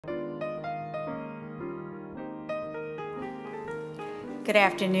Good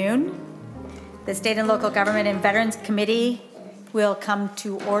afternoon. The State and Local Government and Veterans Committee will come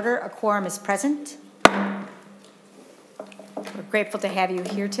to order. A quorum is present. We're grateful to have you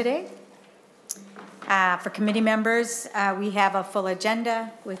here today. For committee members, we have a full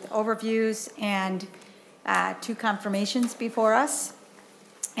agenda with overviews and 2 confirmations before us.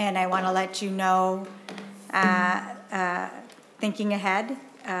 And I want to let you know, thinking ahead,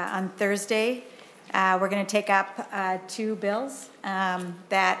 on Thursday, we're going to take up 2 bills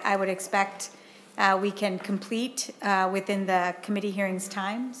that I would expect we can complete within the committee hearings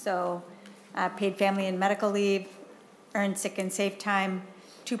time. So paid family and medical leave, earned sick and safe time,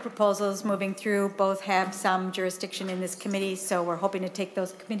 2 proposals moving through. Both have some jurisdiction in this committee, so we're hoping to take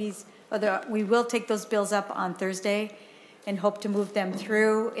those we will take those bills up on Thursday and hope to move them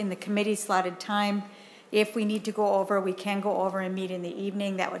through in the committee slotted time. If we need to go over, we can go over and meet in the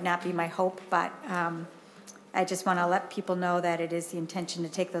evening. That would not be my hope, but I just want to let people know that it is the intention to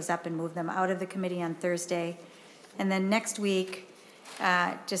take those up and move them out of the committee on Thursday. And then next week,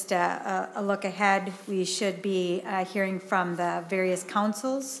 just a look ahead, we should be hearing from the various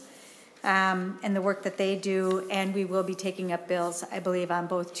councils and the work that they do, and we will be taking up bills, I believe, on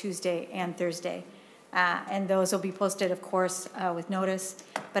both Tuesday and Thursday. And those will be posted, of course, with notice,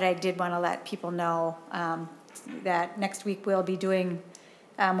 but I did want to let people know that next week we'll be doing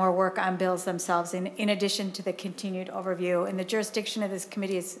more work on bills themselves in addition to the continued overview. And the jurisdiction of this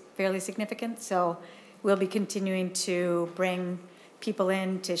committee is fairly significant, so we'll be continuing to bring people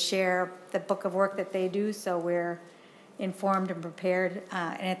in to share the book of work that they do, so we're informed and prepared,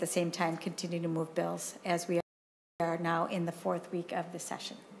 and at the same time continue to move bills as we are now in the 4th week of the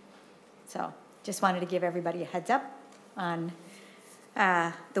session. So just wanted to give everybody a heads up on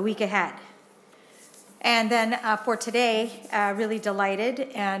the week ahead. And then for today, really delighted,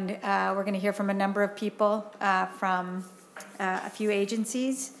 and we're going to hear from a number of people from a few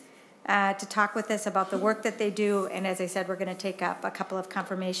agencies to talk with us about the work that they do. And as I said, we're going to take up a couple of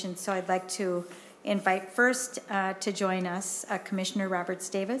confirmations. So I'd like to invite first to join us Commissioner Robert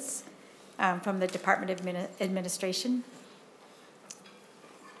Davis from the Department of Administration.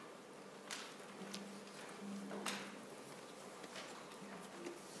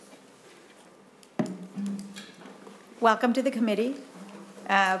 Welcome to the committee.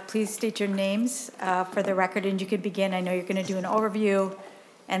 Please state your names for the record, and you can begin. I know you're going to do an overview,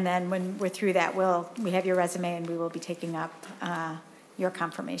 and then when we're through that, we have your resume, and we will be taking up your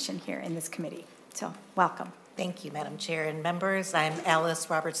confirmation here in this committee. So, welcome. Thank you, Madam Chair and members. I'm Alice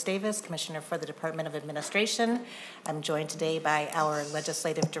Roberts Davis, Commissioner for the Department of Administration. I'm joined today by our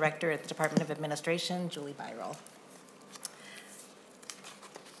Legislative Director at the Department of Administration, Julie Byrell.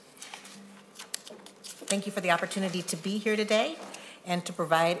 Thank you for the opportunity to be here today and to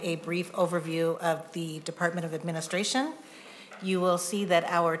provide a brief overview of the Department of Administration. You will see that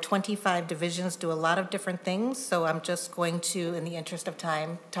our 25 divisions do a lot of different things, so I'm just going to, in the interest of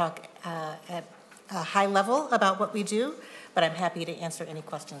time, talk at a high level about what we do, but I'm happy to answer any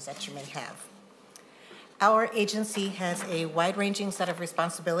questions that you may have. Our agency has a wide-ranging set of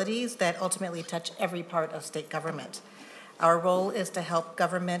responsibilities that ultimately touch every part of state government. Our role is to help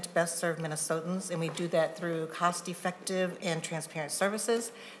government best serve Minnesotans, and we do that through cost-effective and transparent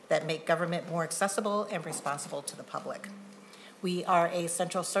services that make government more accessible and responsible to the public. We are a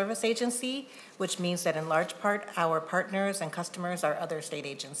central service agency, which means that in large part, our partners and customers are other state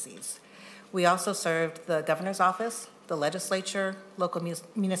agencies. We also serve the governor's office, the legislature, local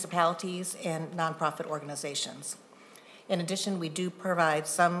municipalities, and nonprofit organizations. In addition, we do provide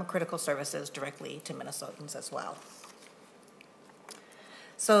some critical services directly to Minnesotans as well.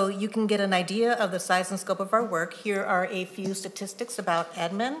 So you can get an idea of the size and scope of our work. Here are a few statistics about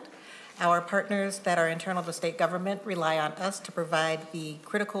admin. Our partners that are internal to state government rely on us to provide the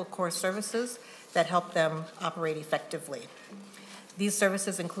critical core services that help them operate effectively. These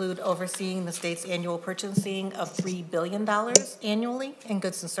services include overseeing the state's annual purchasing of $3 billion annually in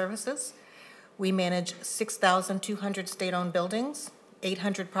goods and services. We manage 6,200 state-owned buildings,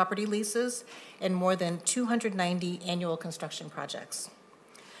 800 property leases, and more than 290 annual construction projects.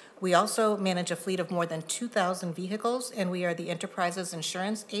 We also manage a fleet of more than 2,000 vehicles, and we are the enterprise's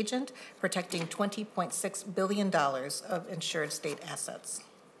insurance agent, protecting $20.6 billion of insured state assets.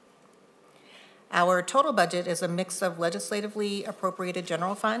 Our total budget is a mix of legislatively appropriated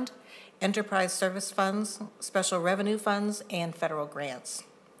general fund, enterprise service funds, special revenue funds, and federal grants.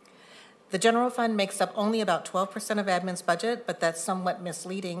 The general fund makes up only about 12% of admin's budget, but that's somewhat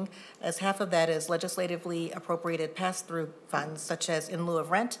misleading, as half of that is legislatively appropriated pass-through funds, such as in lieu of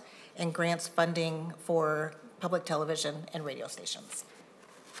rent and grants funding for public television and radio stations.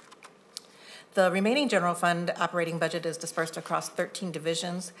 The remaining general fund operating budget is dispersed across 13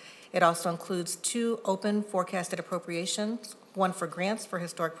 divisions. It also includes 2 open forecasted appropriations, 1 for grants for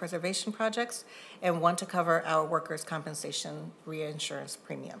historic preservation projects, and 1 to cover our workers' compensation reinsurance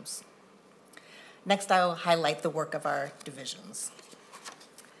premiums. Next, I will highlight the work of our divisions.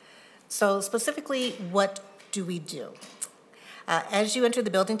 So specifically, what do we do? As you entered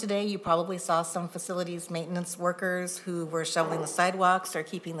the building today, you probably saw some facilities maintenance workers who were shoveling the sidewalks or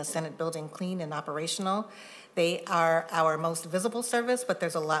keeping the Senate building clean and operational. They are our most visible service, but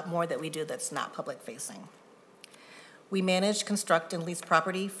there's a lot more that we do that's not public facing. We manage, construct, and lease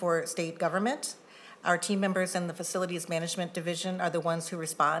property for state government. Our team members in the facilities management division are the ones who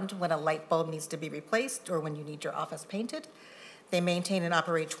respond when a light bulb needs to be replaced or when you need your office painted. They maintain and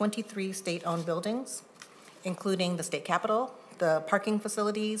operate 23 state-owned buildings, including the state capitol, the parking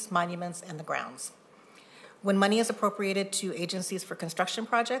facilities, monuments, and the grounds. When money is appropriated to agencies for construction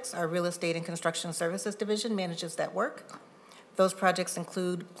projects, our Real Estate and Construction Services Division manages that work. Those projects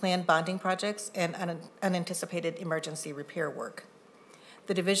include planned bonding projects and unanticipated emergency repair work.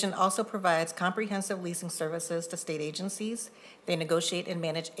 The division also provides comprehensive leasing services to state agencies. They negotiate and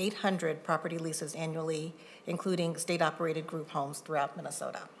manage 800 property leases annually, including state-operated group homes throughout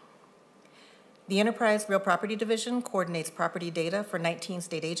Minnesota. The Enterprise Real Property Division coordinates property data for 19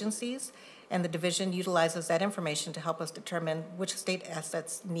 state agencies, and the division utilizes that information to help us determine which state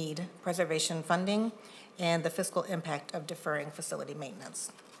assets need preservation funding and the fiscal impact of deferring facility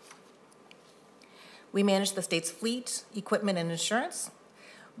maintenance. We manage the state's fleet, equipment, and insurance.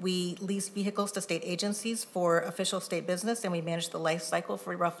 We lease vehicles to state agencies for official state business, and we manage the life cycle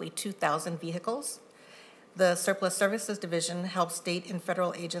for roughly 2,000 vehicles. The Surplus Services Division helps state and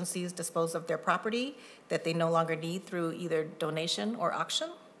federal agencies dispose of their property that they no longer need through either donation or auction.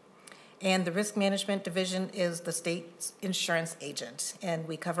 And the Risk Management Division is the state's insurance agent, and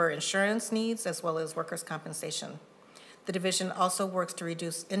we cover insurance needs as well as workers' compensation. The division also works to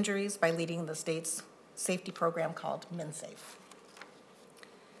reduce injuries by leading the state's safety program called MNSAFE.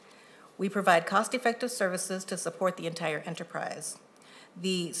 We provide cost-effective services to support the entire enterprise.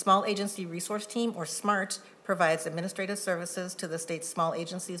 The Small Agency Resource Team, or SMART, provides administrative services to the state's small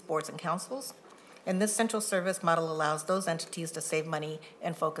agencies, boards, and councils. And this central service model allows those entities to save money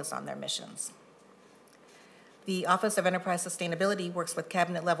and focus on their missions. The Office of Enterprise Sustainability works with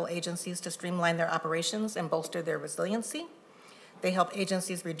cabinet-level agencies to streamline their operations and bolster their resiliency. They help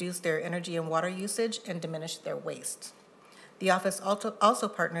agencies reduce their energy and water usage and diminish their waste. The office also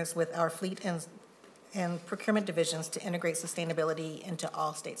partners with our fleet and procurement divisions to integrate sustainability into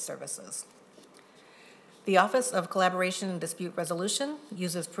all state services. The Office of Collaboration and Dispute Resolution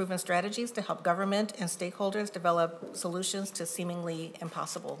uses proven strategies to help government and stakeholders develop solutions to seemingly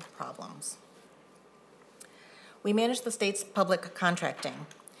impossible problems. We manage the state's public contracting.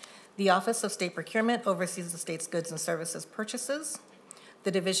 The Office of State Procurement oversees the state's goods and services purchases. The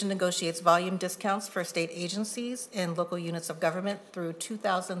division negotiates volume discounts for state agencies and local units of government through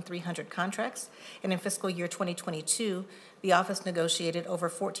 2,300 contracts. And in fiscal year 2022, the office negotiated over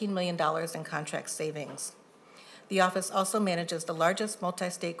 $14 million in contract savings. The office also manages the largest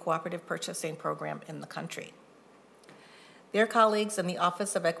multi-state cooperative purchasing program in the country. Their colleagues in the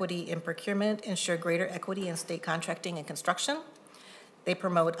Office of Equity and Procurement ensure greater equity in state contracting and construction. They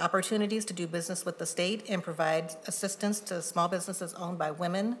promote opportunities to do business with the state and provide assistance to small businesses owned by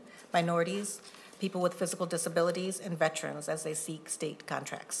women, minorities, people with physical disabilities, and veterans as they seek state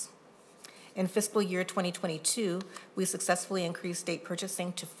contracts. In fiscal year 2022, we successfully increased state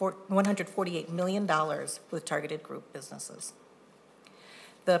purchasing to $148 million with targeted group businesses.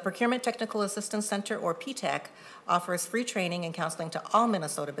 The Procurement Technical Assistance Center, or PTAC, offers free training and counseling to all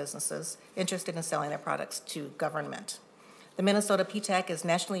Minnesota businesses interested in selling their products to government. The Minnesota PTAC is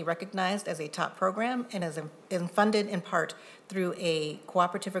nationally recognized as a top program and is funded in part through a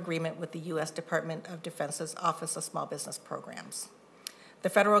cooperative agreement with the U.S. Department of Defense's Office of Small Business Programs. The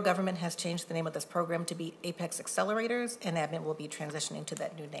federal government has changed the name of this program to be Apex Accelerators, and admin will be transitioning to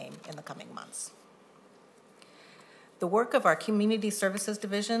that new name in the coming months. The work of our Community Services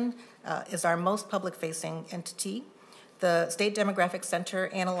Division is our most public-facing entity. The State Demographic Center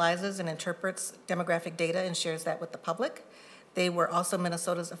analyzes and interprets demographic data and shares that with the public. They were also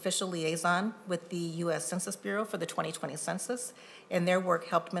Minnesota's official liaison with the U.S. Census Bureau for the 2020 census, and their work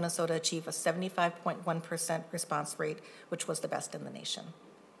helped Minnesota achieve a 75.1% response rate, which was the best in the nation.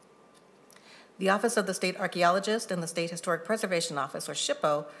 The Office of the State Archaeologist and the State Historic Preservation Office, or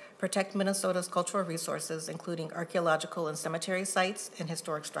SHPO, protect Minnesota's cultural resources, including archaeological and cemetery sites and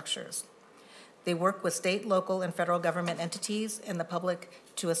historic structures. They work with state, local, and federal government entities and the public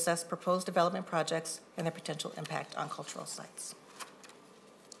to assess proposed development projects and their potential impact on cultural sites.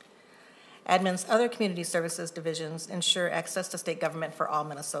 Admin's other community services divisions ensure access to state government for all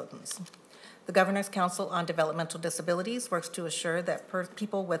Minnesotans. The Governor's Council on Developmental Disabilities works to assure that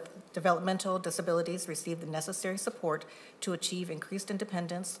people with developmental disabilities receive the necessary support to achieve increased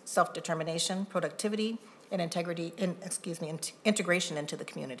independence, self-determination, productivity, and integration into the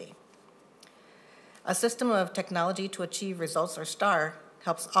community. A system of technology to achieve results, or STAR,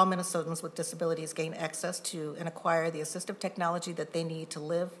 helps all Minnesotans with disabilities gain access to and acquire the assistive technology that they need to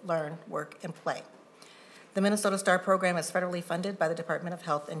live, learn, work, and play. The Minnesota STAR program is federally funded by the Department of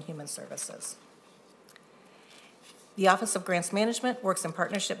Health and Human Services. The Office of Grants Management works in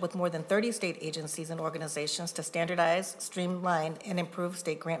partnership with more than 30 state agencies and organizations to standardize, streamline, and improve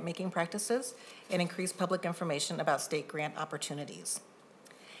state grant-making practices and increase public information about state grant opportunities.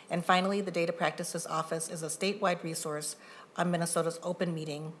 And finally, the Data Practices Office is a statewide resource on Minnesota's Open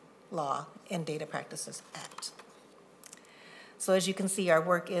Meeting Law and Data Practices Act. So as you can see, our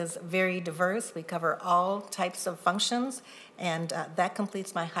work is very diverse. We cover all types of functions, and that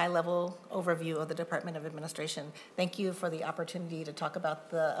completes my high-level overview of the Department of Administration. Thank you for the opportunity to talk about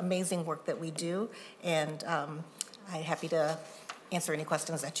the amazing work that we do, and I'm happy to answer any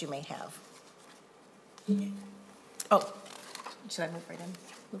questions that you may have. Oh, should I move right in?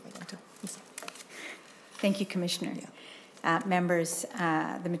 Move right into. Thank you, Commissioner. Yeah. Members,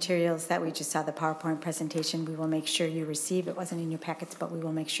 the materials that we just saw, the PowerPoint presentation, we will make sure you receive. It wasn't in your packets, but we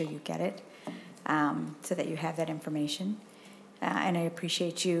will make sure you get it so that you have that information. And I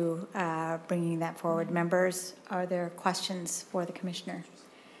appreciate you bringing that forward. Members, are there questions for the Commissioner?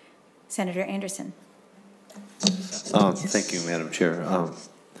 Senator Anderson. Thank you, Madam Chair.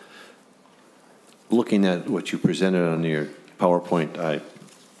 Looking at what you presented on your PowerPoint,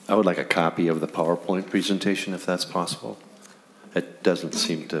 I would like a copy of the PowerPoint presentation if that's possible. It doesn't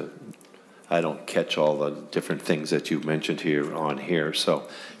seem to, I don't catch all the different things that you've mentioned here on here. So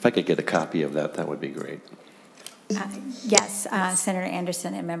if I could get a copy of that, that would be great. Yes, Senator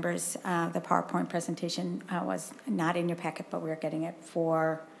Anderson and members, the PowerPoint presentation was not in your packet, but we're getting it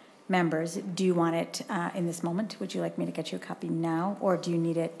for members. Do you want it in this moment? Would you like me to get you a copy now, or do you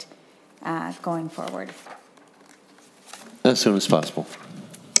need it going forward? As soon as possible.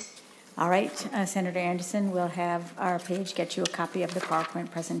 All right, Senator Anderson, we'll have our page get you a copy of the PowerPoint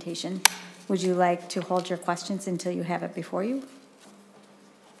presentation. Would you like to hold your questions until you have it before you?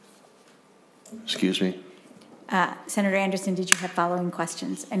 Excuse me? Senator Anderson, did you have following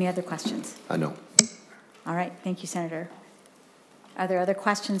questions? Any other questions? No. All right, thank you, Senator. Are there other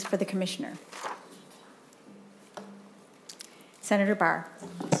questions for the Commissioner? Senator Barr.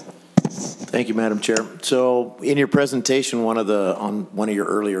 Thank you, Madam Chair. So in your presentation, on one of your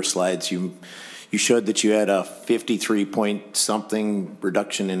earlier slides, you showed that you had a 53-point-something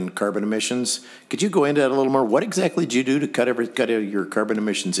reduction in carbon emissions. Could you go into that a little more? What exactly did you do to cut your carbon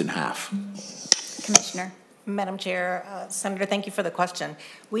emissions in half? Commissioner. Madam Chair, Senator, thank you for the question.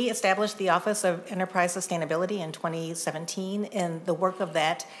 We established the Office of Enterprise Sustainability in 2017, and the work of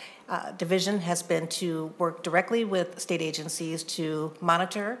that division has been to work directly with state agencies to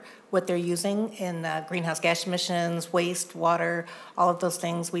monitor what they're using in greenhouse gas emissions, waste, water, all of those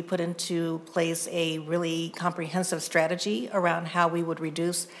things. We put into place a really comprehensive strategy around how we would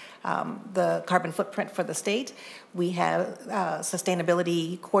reduce the carbon footprint for the state. We have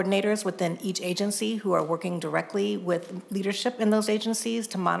sustainability coordinators within each agency who are working directly with leadership in those agencies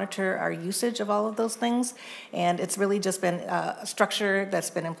to monitor our usage of all of those things. And it's really just been a structure that's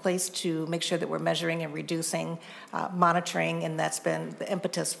been in place to make sure that we're measuring and reducing, monitoring, and that's been the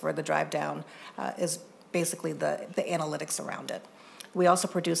impetus for the drive down is basically the analytics around it. We also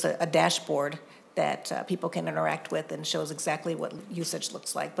produce a dashboard that people can interact with and shows exactly what usage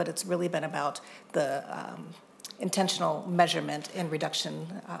looks like, but it's really been about the intentional measurement and reduction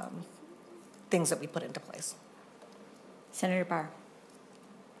things that we put into place. Senator Barr.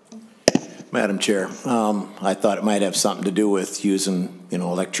 Madam Chair, I thought it might have something to do with using,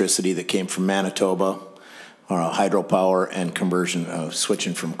 electricity that came from Manitoba, or hydropower, and conversion,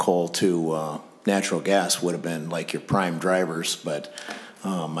 switching from coal to natural gas would have been like your prime drivers, but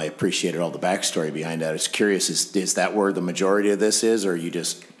I appreciated all the backstory behind that. I was curious, is that where the majority of this is, or are you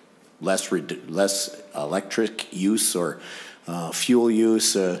just less electric use or fuel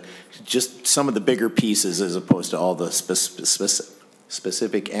use, just some of the bigger pieces as opposed to all the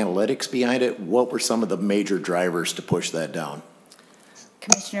specific analytics behind it? What were some of the major drivers to push that down?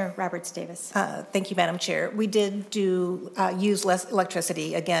 Commissioner Roberts-Davis. Thank you, Madam Chair. We did use less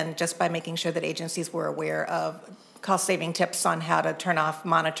electricity, again, just by making sure that agencies were aware of cost-saving tips on how to turn off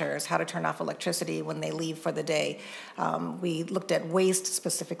monitors, how to turn off electricity when they leave for the day. We looked at waste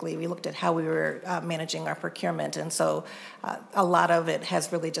specifically. We looked at how we were managing our procurement. And so a lot of it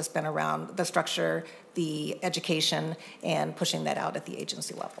has really just been around the structure, the education, and pushing that out at the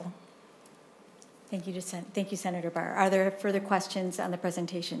agency level. Thank you, Senator Barr. Are there further questions on the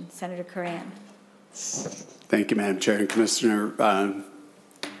presentation? Senator Curran. Thank you, Madam Chair and Commissioner.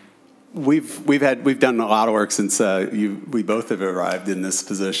 We've done a lot of work since we both have arrived in this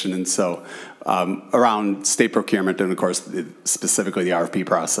position, and so around state procurement and of course specifically the RFP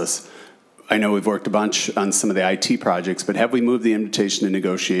process. I know we've worked a bunch on some of the IT projects, but have we moved the invitation to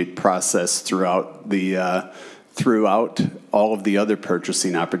negotiate process throughout all of the other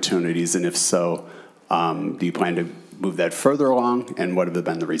purchasing opportunities? And if so, do you plan to move that further along, and what have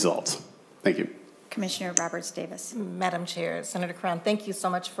been the results? Thank you. Commissioner Roberts Davis. Madam Chair, Senator Cron, thank you so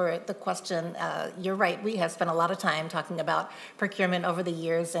much for the question. You're right, we have spent a lot of time talking about procurement over the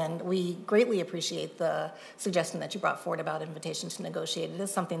years, and we greatly appreciate the suggestion that you brought forward about invitation to negotiate. It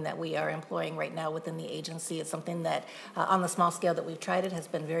is something that we are employing right now within the agency. It's something that, on the small scale that we've tried it, has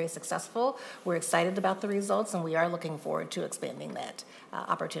been very successful. We're excited about the results, and we are looking forward to expanding that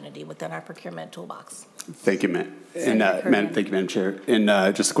opportunity within our procurement toolbox. Thank you, thank you, Madam Chair.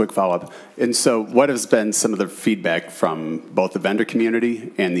 And just a quick follow-up. And so, what has been some of the feedback from both the vendor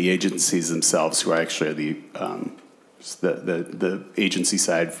community and the agencies themselves, who are actually the agency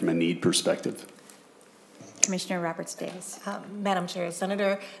side from a need perspective? Commissioner Roberts Davis. Madam Chair,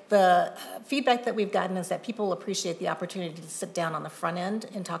 Senator, the feedback that we've gotten is that people appreciate the opportunity to sit down on the front end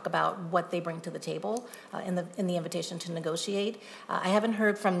and talk about what they bring to the table in the invitation to negotiate. I haven't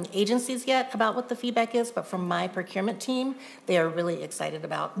heard from agencies yet about what the feedback is, but from my procurement team, they are really excited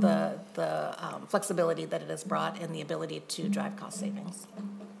about the flexibility that it has brought and the ability to drive cost savings.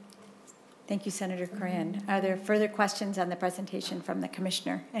 Thank you, Senator Coran. Are there further questions on the presentation from the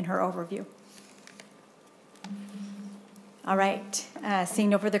Commissioner and her overview? All right, seeing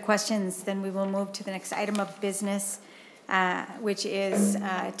no further questions, then we will move to the next item of business, which is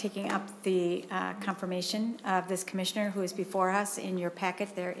taking up the confirmation of this commissioner who is before us. In your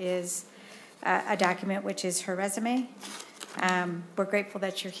packet, there is a document which is her resume. We're grateful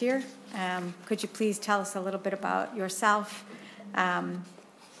that you're here. Could you please tell us a little bit about yourself,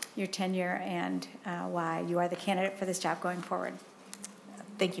 your tenure, and why you are the candidate for this job going forward?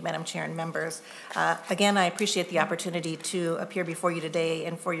 Thank you, Madam Chair and members. Again, I appreciate the opportunity to appear before you today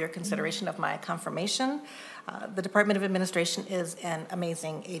and for your consideration of my confirmation. The Department of Administration is an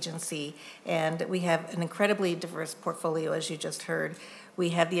amazing agency, and we have an incredibly diverse portfolio, as you just heard. We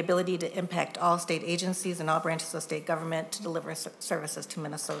have the ability to impact all state agencies and all branches of state government to deliver services to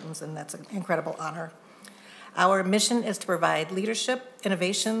Minnesotans, and that's an incredible honor. Our mission is to provide leadership,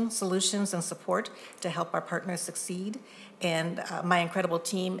 innovation, solutions, and support to help our partners succeed. And my incredible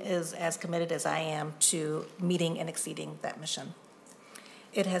team is as committed as I am to meeting and exceeding that mission.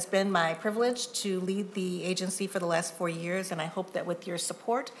 It has been my privilege to lead the agency for the last 4 years, and I hope that with your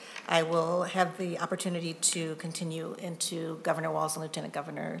support, I will have the opportunity to continue into Governor Walz and Lieutenant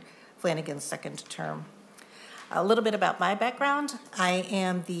Governor Flanagan's second term. A little bit about my background. I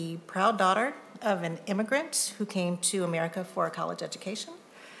am the proud daughter of an immigrant who came to America for a college education.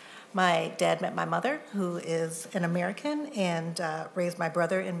 My dad met my mother, who is an American, and raised my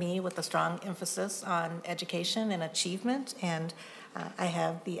brother and me with a strong emphasis on education and achievement, and I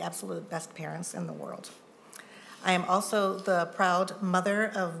have the absolute best parents in the world. I am also the proud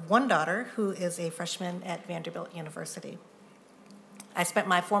mother of one daughter who is a freshman at Vanderbilt University. I spent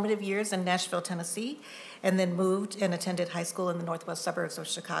my formative years in Nashville, Tennessee, and then moved and attended high school in the northwest suburbs of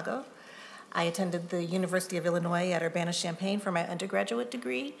Chicago. I attended the University of Illinois at Urbana-Champaign for my undergraduate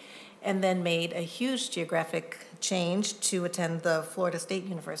degree, and then made a huge geographic change to attend the Florida State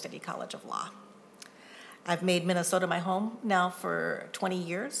University College of Law. I've made Minnesota my home now for 20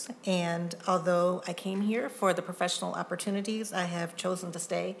 years, and although I came here for the professional opportunities, I have chosen to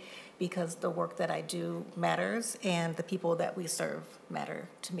stay because the work that I do matters and the people that we serve matter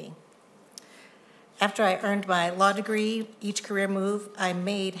to me. After I earned my law degree, each career move I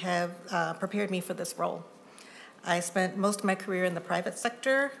made have prepared me for this role. I spent most of my career in the private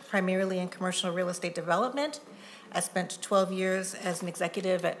sector, primarily in commercial real estate development. I spent 12 years as an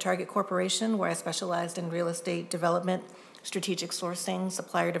executive at Target Corporation, where I specialized in real estate development, strategic sourcing,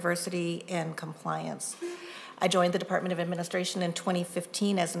 supplier diversity, and compliance. I joined the Department of Administration in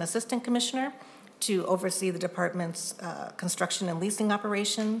 2015 as an assistant commissioner to oversee the department's construction and leasing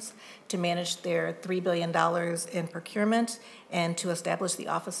operations, to manage their $3 billion in procurement, and to establish the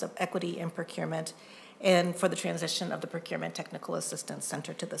Office of Equity in Procurement, and for the transition of the Procurement Technical Assistance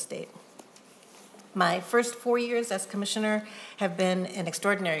Center to the state. My first 4 years as commissioner have been an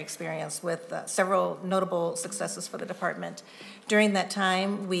extraordinary experience with several notable successes for the department. During that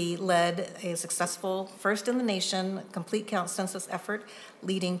time, we led a successful, first in the nation, complete count census effort,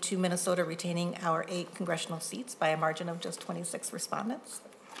 leading to Minnesota retaining our 8 congressional seats by a margin of just 26 respondents.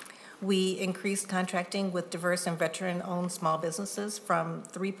 We increased contracting with diverse and veteran-owned small businesses from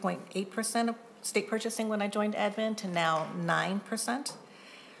 3.8% of state purchasing when I joined admin to now 9%.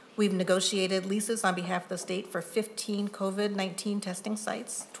 We've negotiated leases on behalf of the state for 15 COVID-19 testing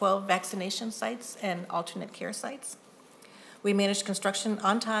sites, 12 vaccination sites, and alternate care sites. We managed construction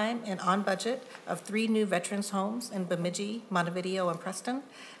on time and on budget of 3 new veterans homes in Bemidji, Montevideo, and Preston,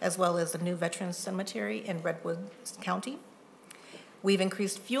 as well as a new veterans cemetery in Redwood County. We've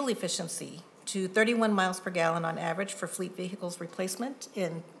increased fuel efficiency to 31 miles per gallon on average for fleet vehicles replacement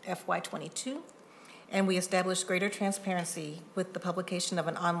in FY22. And we established greater transparency with the publication of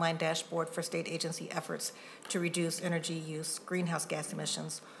an online dashboard for state agency efforts to reduce energy use, greenhouse gas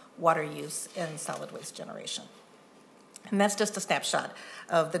emissions, water use, and solid waste generation. And that's just a snapshot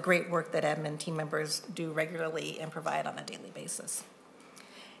of the great work that admin team members do regularly and provide on a daily basis.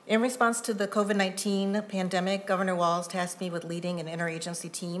 In response to the COVID-19 pandemic, Governor Walz tasked me with leading an interagency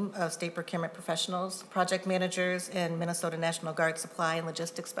team of state procurement professionals, project managers, and Minnesota National Guard supply and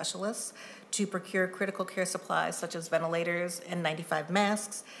logistics specialists to procure critical care supplies such as ventilators, N95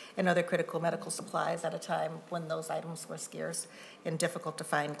 masks, and other critical medical supplies at a time when those items were scarce and difficult to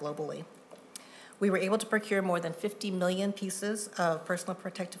find globally. We were able to procure more than 50 million pieces of personal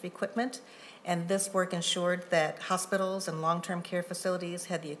protective equipment, and this work ensured that hospitals and long-term care facilities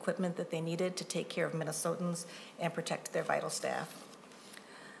had the equipment that they needed to take care of Minnesotans and protect their vital staff.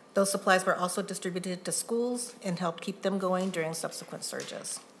 Those supplies were also distributed to schools and helped keep them going during subsequent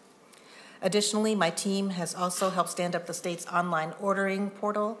surges. Additionally, my team has also helped stand up the state's online ordering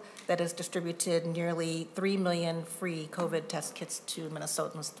portal that has distributed nearly 3 million free COVID test kits to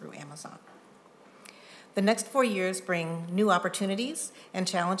Minnesotans through Amazon. The next 4 years bring new opportunities and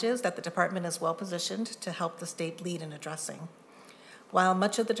challenges that the department is well positioned to help the state lead in addressing. While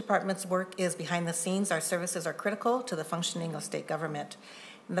much of the department's work is behind the scenes, our services are critical to the functioning of state government.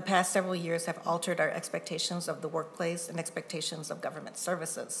 In the past several years have altered our expectations of the workplace and expectations of government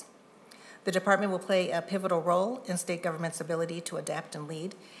services. The department will play a pivotal role in state government's ability to adapt and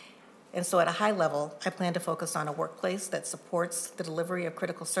lead. And so at a high level, I plan to focus on a workplace that supports the delivery of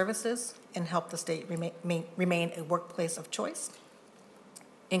critical services and help the state remain a workplace of choice.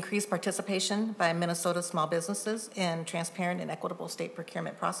 Increase participation by Minnesota small businesses in transparent and equitable state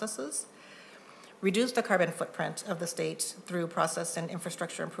procurement processes. Reduce the carbon footprint of the state through process and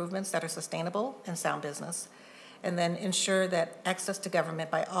infrastructure improvements that are sustainable and sound business. And then ensure that access to government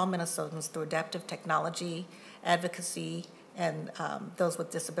by all Minnesotans through adaptive technology, advocacy, and those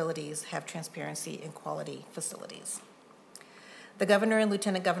with disabilities have transparency in quality facilities. The governor and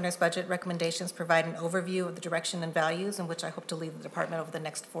lieutenant governor's budget recommendations provide an overview of the direction and values in which I hope to lead the department over the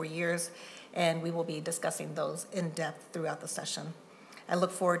next 4 years, and we will be discussing those in depth throughout the session. I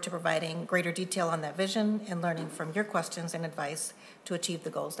look forward to providing greater detail on that vision and learning from your questions and advice to achieve the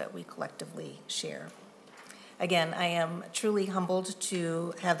goals that we collectively share. Again, I am truly humbled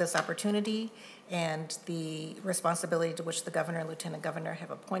to have this opportunity and the responsibility to which the governor and lieutenant governor have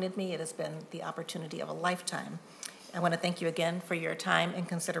appointed me. It has been the opportunity of a lifetime. I want to thank you again for your time and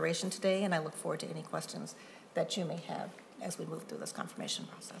consideration today, and I look forward to any questions that you may have as we move through this confirmation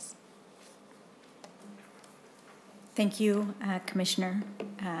process. Thank you, Commissioner.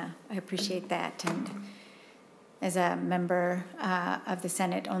 I appreciate that. And as a member of the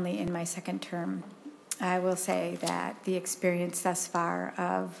Senate only in my second term, I will say that the experience thus far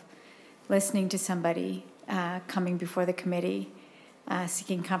of listening to somebody coming before the committee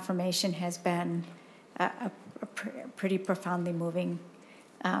seeking confirmation has been a pretty profoundly moving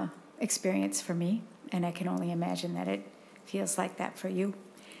experience for me, and I can only imagine that it feels like that for you.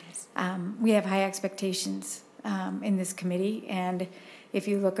 We have high expectations in this committee, and if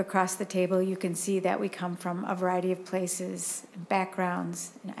you look across the table, you can see that we come from a variety of places,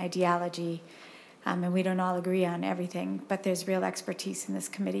 backgrounds, and ideology, and we don't all agree on everything, but there's real expertise in this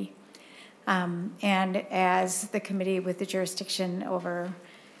committee. And as the committee with the jurisdiction over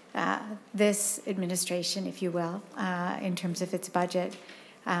this administration, if you will, in terms of its budget,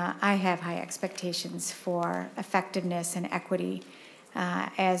 I have high expectations for effectiveness and equity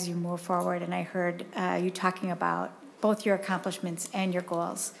as you move forward. And I heard you talking about both your accomplishments and your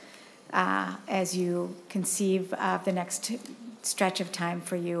goals as you conceive of the next stretch of time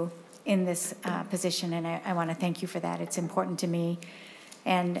for you in this position, and I want to thank you for that. It's important to me,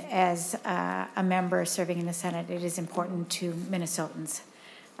 and as a member serving in the Senate, it is important to Minnesotans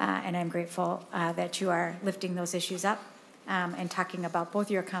and I'm grateful that you are lifting those issues up and talking about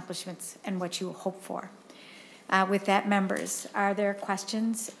both your accomplishments and what you hope for. With that, members, are there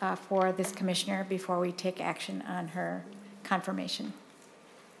questions for this commissioner before we take action on her confirmation?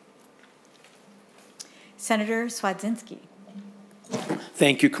 Senator Swedzinski.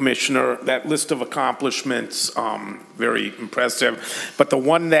 Thank you, Commissioner. That list of accomplishments, very impressive. But the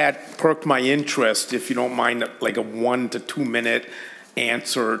one that perked my interest, if you don't mind, like a 1 to 2 minute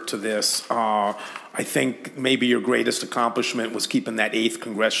answer to this, I think maybe your greatest accomplishment was keeping that 8th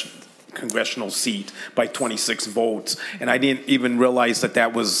congressional seat by 26 votes. And I didn't even realize that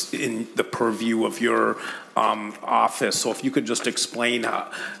that was in the purview of your office. So if you could just explain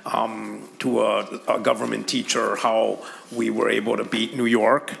to a government teacher how we were able to beat New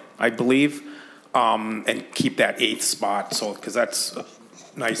York, I believe, and keep that 8th spot. So, because that's a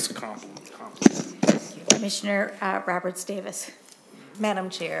nice compliment. Commissioner Roberts Davis. Madam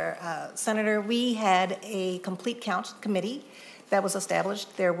Chair, Senator, we had a complete count committee that was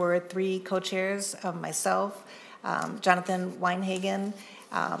established. There were 3 co-chairs, myself, Jonathan Weinhagen,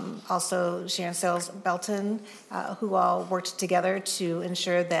 also Sharon Sales Belton, who all worked together to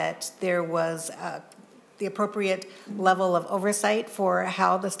ensure that there was the appropriate level of oversight for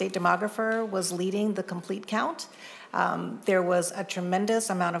how the state demographer was leading the complete count. There was a tremendous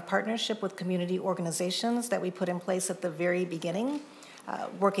amount of partnership with community organizations that we put in place at the very beginning,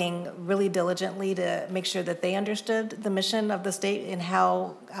 working really diligently to make sure that they understood the mission of the state and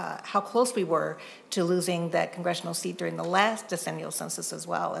how close we were to losing that congressional seat during the last decennial census as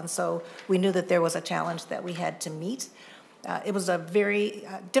well. And so we knew that there was a challenge that we had to meet. It was a very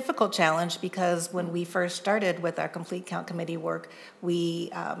difficult challenge because when we first started with our complete count committee work,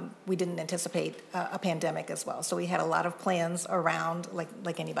 we didn't anticipate a pandemic as well. So we had a lot of plans around,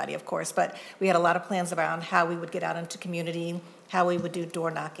 like anybody, of course, but we had a lot of plans around how we would get out into community, how we would do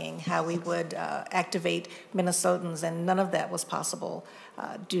door knocking, how we would activate Minnesotans, and none of that was possible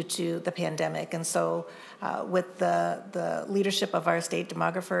due to the pandemic. And so with the leadership of our state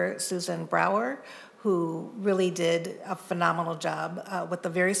demographer, Susan Brower, who really did a phenomenal job with a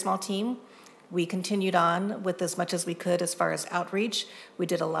very small team. We continued on with as much as we could as far as outreach. We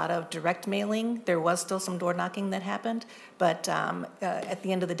did a lot of direct mailing. There was still some door knocking that happened, but at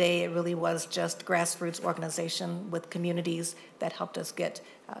the end of the day, it really was just grassroots organization with communities that helped us get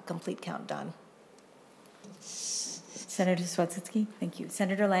a complete count done. Senator Swedzinski, thank you.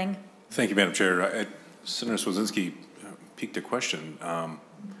 Senator Lang. Thank you, Madam Chair. Senator Swedzinski piqued a question.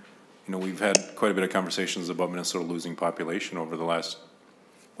 You know, we've had quite a bit of conversations about Minnesota losing population over the last,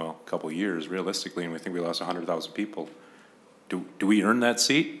 well, couple of years, realistically, and we think we lost 100,000 people. Do we earn that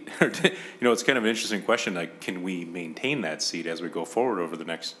seat? You know, it's kind of an interesting question. Like, can we maintain that seat as we go forward over the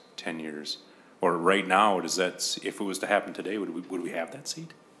next 10 years? Or right now, does that, if it was to happen today, would we have that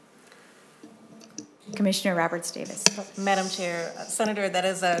seat? Commissioner Roberts Davis. Madam Chair, Senator, that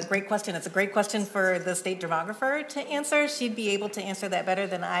is a great question. It's a great question for the state demographer to answer. She'd be able to answer that better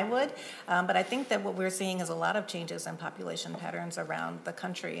than I would. But I think that what we're seeing is a lot of changes in population patterns around the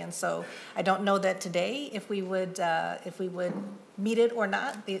country. And so I don't know that today if we would meet it or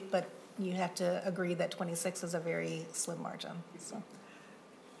not, but you have to agree that 26 is a very slim margin. So.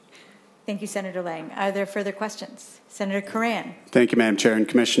 Thank you, Senator Lang. Are there further questions? Senator Curran. Thank you, Madam Chair and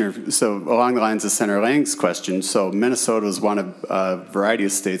Commissioner. So along the lines of Senator Lang's question, so Minnesota was one of a variety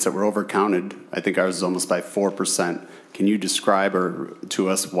of states that were overcounted. I think ours is almost by 4%. Can you describe to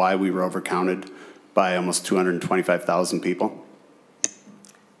us why we were overcounted by almost 225,000 people?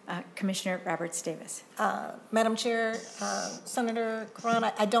 Commissioner Roberts Davis. Madam Chair, Senator Curran,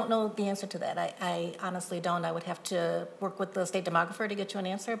 I don't know the answer to that. I honestly don't. I would have to work with the state demographer to get you an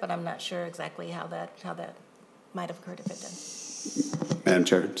answer, but I'm not sure exactly how that might have occurred if it did. Madam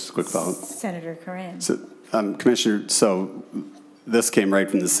Chair, just a quick follow-up. Senator Curran. So, Commissioner, so this came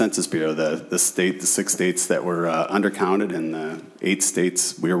right from the Census Bureau, the 6 states that were undercounted, and the 8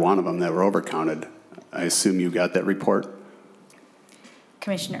 states, we were one of them, that were overcounted. I assume you got that report?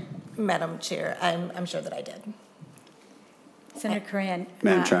 Commissioner. Madam Chair, I'm sure that I did. Senator Curran.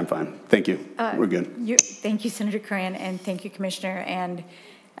 Madam Chair, I'm fine. Thank you. We're good. Thank you, Senator Curran, and thank you, Commissioner. And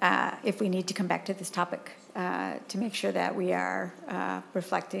if we need to come back to this topic to make sure that we are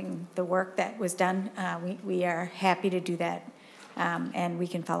reflecting the work that was done, we are happy to do that, and we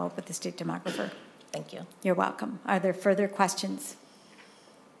can follow up with the state demographer. Thank you. You're welcome. Are there further questions?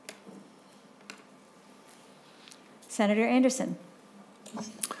 Senator Anderson.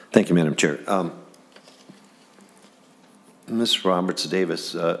 Thank you, Madam Chair. Ms. Roberts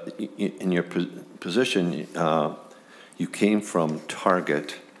Davis, in your position, you came from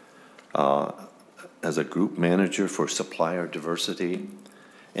Target as a group manager for supplier diversity,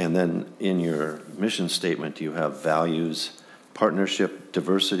 And then in your mission statement, you have values, partnership,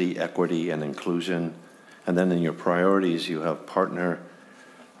 diversity, equity, and inclusion. And then in your priorities, you have partner,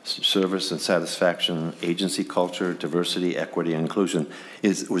 service and satisfaction, agency culture, diversity, equity, and inclusion.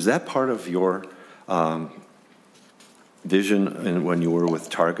 Was that part of your vision when you were with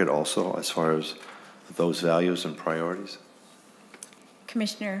Target also, as far as those values and priorities?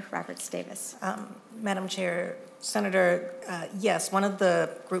 Commissioner Roberts Davis. Madam Chair, Senator, yes, one of the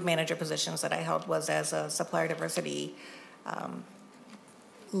group manager positions that I held was as a supplier diversity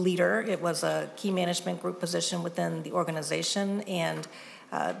leader. It was a key management group position within the organization, and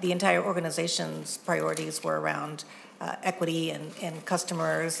the entire organization's priorities were around equity and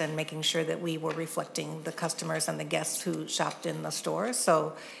customers and making sure that we were reflecting the customers and the guests who shopped in the store.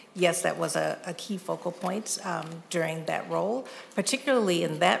 So yes, that was a key focal point during that role, particularly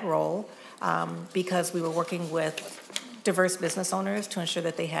in that role because we were working with diverse business owners to ensure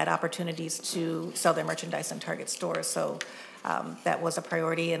that they had opportunities to sell their merchandise in Target stores. So that was a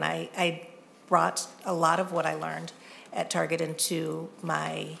priority, and I brought a lot of what I learned at Target into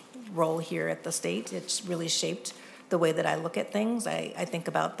my role here at the state. It's really shaped the way that I look at things. I think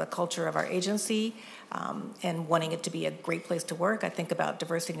about the culture of our agency and wanting it to be a great place to work. I think about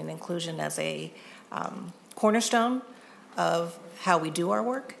diversity and inclusion as a cornerstone of how we do our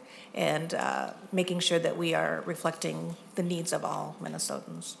work and making sure that we are reflecting the needs of all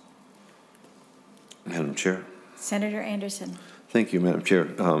Minnesotans. Madam Chair. Senator Anderson. Thank you, Madam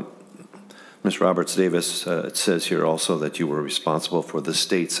Chair. Ms. Roberts Davis, it says here also that you were responsible for the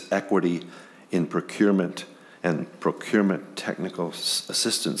state's equity in procurement and Procurement Technical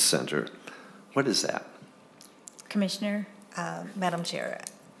Assistance Center. What is that? Commissioner. Madam Chair,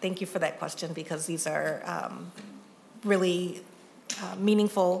 thank you for that question because these are really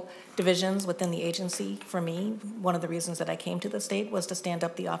meaningful divisions within the agency for me. One of the reasons that I came to the state was to stand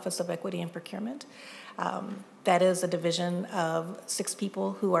up the Office of Equity and Procurement. That is a division of 6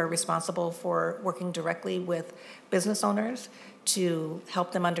 people who are responsible for working directly with business owners to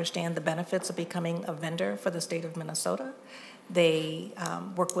help them understand the benefits of becoming a vendor for the state of Minnesota. They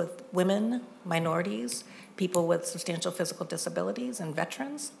work with women, minorities, people with substantial physical disabilities, and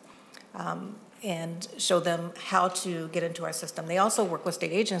veterans, and show them how to get into our system. They also work with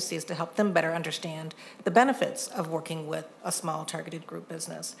state agencies to help them better understand the benefits of working with a small targeted group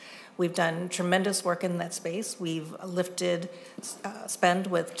business. We've done tremendous work in that space. We've lifted spend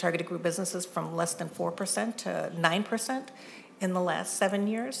with targeted group businesses from less than 4% to 9% in the last 7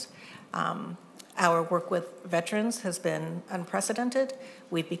 years. Our work with veterans has been unprecedented.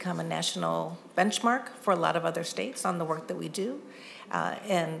 We've become a national benchmark for a lot of other states on the work that we do.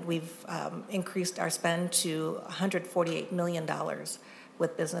 And we've increased our spend to $148 million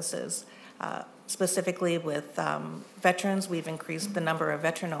with businesses. Specifically with veterans, we've increased the number of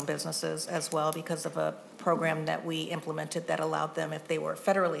veteran-owned businesses as well because of a program that we implemented that allowed them, if they were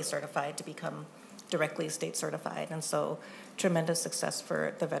federally certified, to become directly state certified. And so tremendous success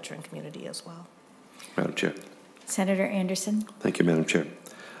for the veteran community as well. Madam Chair. Senator Anderson. Thank you, Madam Chair.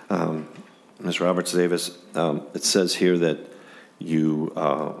 Ms. Roberts Davis, it says here that you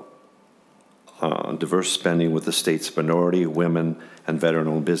diverse spending with the state's minority, women, and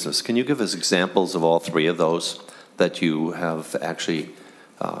veteran-owned business. Can you give us examples of all 3 of those that you have actually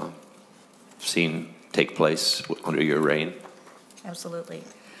seen take place under your reign? Absolutely.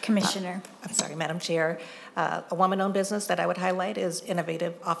 Commissioner. I'm sorry, Madam Chair. A woman-owned business that I would highlight is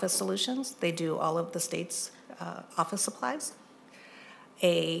Innovative Office Solutions. They do all of the state's office supplies.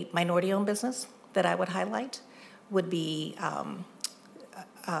 A minority-owned business that I would highlight would be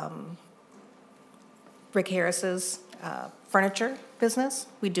Rick Harris's furniture business.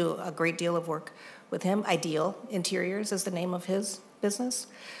 We do a great deal of work with him. Ideal Interiors is the name of his business.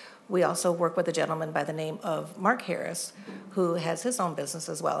 We also work with a gentleman by the name of Mark Harris, who has his own business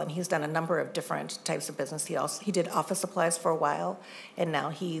as well, and he's done a number of different types of business. He did office supplies for a while, and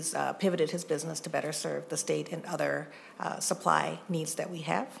now he's pivoted his business to better serve the state and other supply needs that we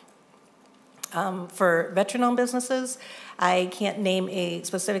have. For veteran-owned businesses, I can't name a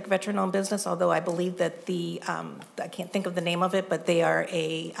specific veteran-owned business, although I believe that I can't think of the name of it, but they are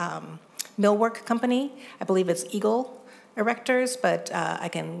a millwork company. I believe it's Eagle Erectors, but I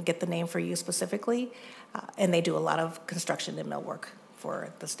can get the name for you specifically. And they do a lot of construction and millwork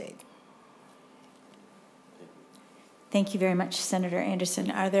for the state. Thank you very much, Senator Anderson.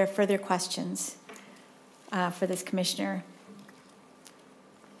 Are there further questions for this commissioner?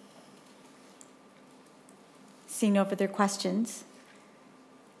 Seeing no further questions,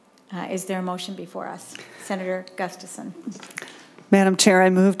 is there a motion before us? Senator Gustafson. Madam Chair, I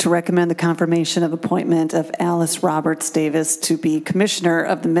move to recommend the confirmation of appointment of Alice Roberts Davis to be Commissioner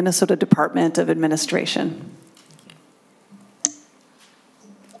of the Minnesota Department of Administration.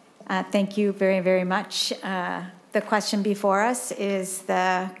 Thank you very, very much. The question before us is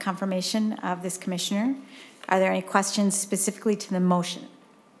the confirmation of this commissioner. Are there any questions specifically to the motion?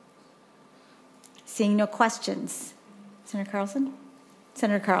 Seeing no questions. Senator Carlson?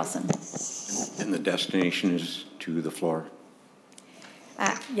 Senator Carlson. And the destination is to the floor?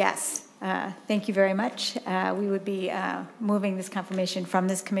 Yes. Thank you very much. We would be moving this confirmation from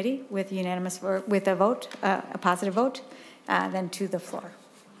this committee with unanimous, or with a vote, a positive vote, then to the floor.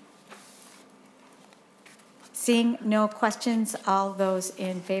 Seeing no questions, all those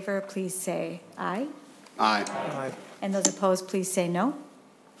in favor, please say aye. Aye. Aye. And those opposed, please say no.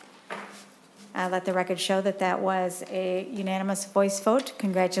 Let the record show that that was a unanimous voice vote.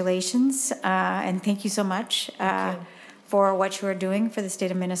 Congratulations, and thank you so much for what you are doing for the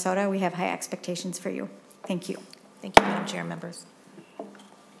state of Minnesota. We have high expectations for you. Thank you. Thank you, Madam Chair, members.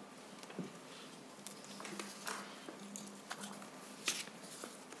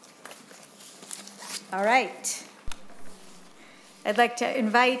 All right. I'd like to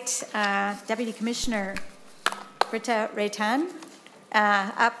invite Deputy Commissioner Britta Raytan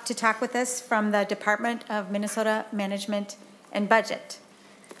up to talk with us from the Department of Minnesota Management and Budget.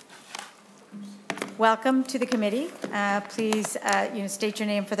 Welcome to the committee. Please state your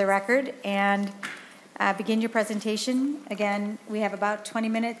name for the record and begin your presentation. Again, we have about 20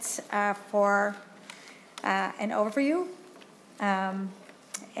 minutes for an overview.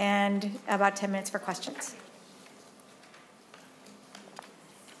 And about 10 minutes for questions.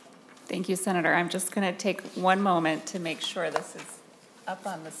 Thank you, Senator. I'm just going to take one moment to make sure this is up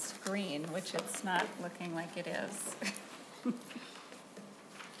on the screen, which it's not looking like it is.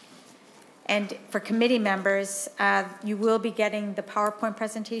 And for committee members, you will be getting the PowerPoint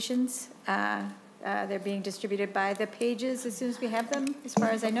presentations. They're being distributed by the pages as soon as we have them, as far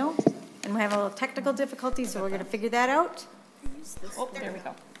as I know. And we have a little technical difficulty, so we're going to figure that out. Oh, there we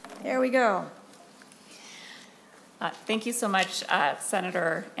go. There we go. Thank you so much,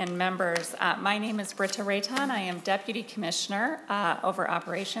 Senator and members. My name is Britta Raytan. I am Deputy Commissioner over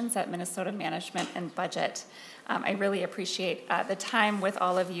Operations at Minnesota Management and Budget. I really appreciate the time with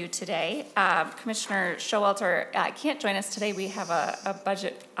all of you today. Commissioner Showalter can't join us today. We have a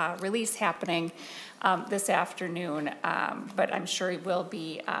budget release happening this afternoon, but I'm sure he will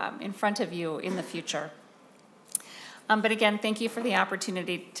be in front of you in the future. But again, thank you for the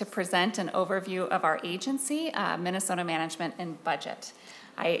opportunity to present an overview of our agency, Minnesota Management and Budget.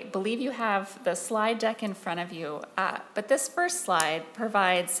 I believe you have the slide deck in front of you, but this first slide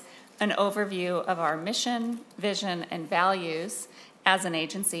provides an overview of our mission, vision, and values as an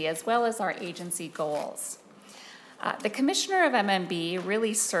agency, as well as our agency goals. The Commissioner of MMB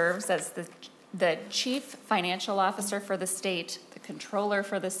really serves as the Chief Financial Officer for the state, the Controller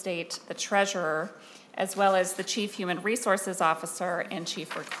for the state, the Treasurer, as well as the Chief Human Resources Officer and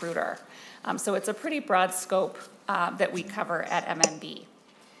Chief Recruiter. So it's a pretty broad scope that we cover at MMB.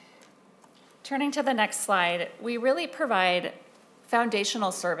 Turning to the next slide, we really provide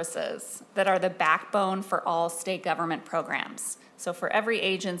foundational services that are the backbone for all state government programs. So for every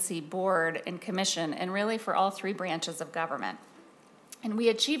agency, board, and commission, and really for all three branches of government. And we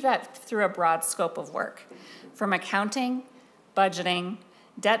achieve that through a broad scope of work, from accounting, budgeting,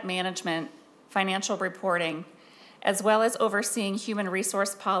 debt management, financial reporting, as well as overseeing human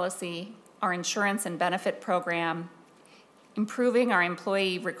resource policy, our insurance and benefit program, improving our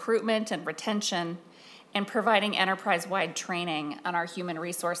employee recruitment and retention, and providing enterprise-wide training on our human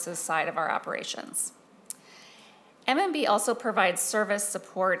resources side of our operations. MMB also provides service,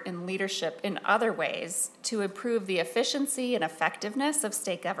 support, and leadership in other ways to improve the efficiency and effectiveness of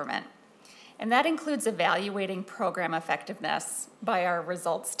state government. And that includes evaluating program effectiveness by our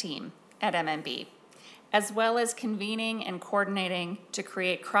results team at MMB, as well as convening and coordinating to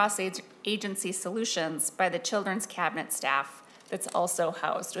create cross-agency solutions by the Children's Cabinet staff that's also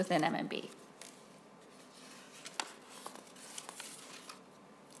housed within MMB.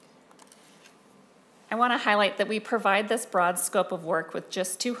 I want to highlight that we provide this broad scope of work with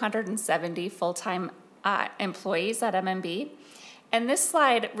just 270 full-time employees at MMB. And this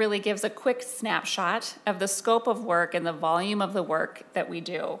slide really gives a quick snapshot of the scope of work and the volume of the work that we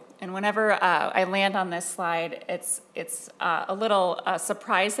do. And whenever I land on this slide, it's a little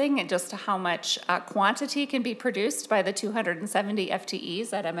surprising just to how much quantity can be produced by the 270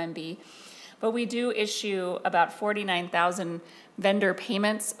 FTEs at MMB. But we do issue about 49,000 vendor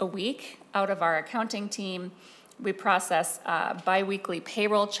payments a week out of our accounting team. We process biweekly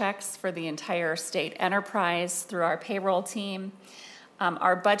payroll checks for the entire state enterprise through our payroll team.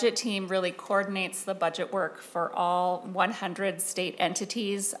 Our budget team really coordinates the budget work for all 100 state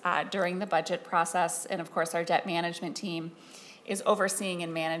entities during the budget process. And of course, our debt management team is overseeing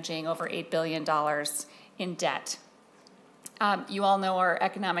and managing over $8 billion in debt. You all know our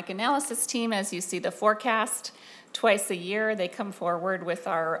economic analysis team. As you see the forecast, twice a year they come forward with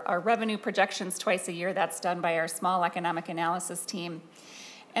our revenue projections twice a year. That's done by our small economic analysis team.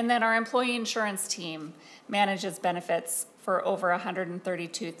 And then our employee insurance team manages benefits for over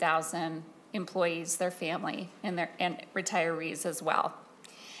 132,000 employees, their family, and retirees as well.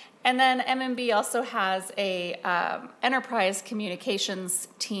 And then MNB also has a enterprise communications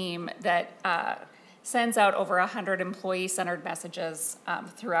team that sends out over 100 employee-centered messages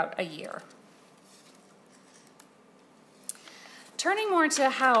throughout a year. Turning more to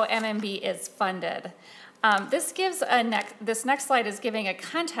how MNB is funded, this next slide is giving a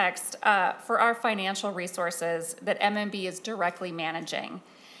context for our financial resources that MNB is directly managing.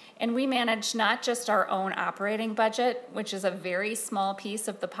 And we manage not just our own operating budget, which is a very small piece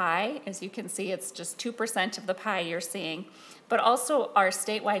of the pie. As you can see, it's just 2% of the pie you're seeing, but also our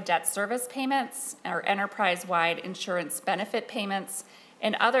statewide debt service payments, our enterprise-wide insurance benefit payments,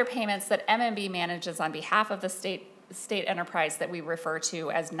 and other payments that MNB manages on behalf of the state enterprise that we refer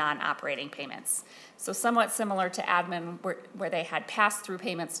to as non-operating payments. So somewhat similar to admin where they had pass-through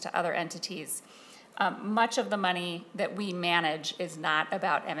payments to other entities. Much of the money that we manage is not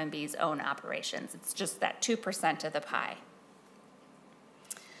about MNB's own operations. It's just that 2% of the pie.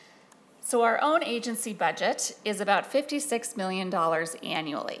 So our own agency budget is about $56 million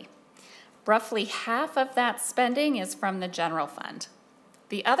annually. Roughly half of that spending is from the general fund.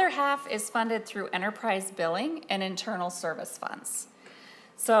 The other half is funded through enterprise billing and internal service funds.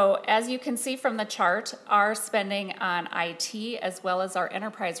 So as you can see from the chart, our spending on IT as well as our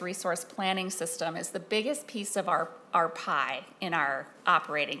enterprise resource planning system is the biggest piece of our pie in our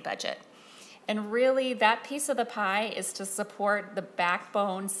operating budget. And really that piece of the pie is to support the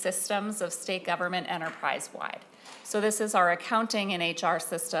backbone systems of state government enterprise-wide. So this is our accounting and HR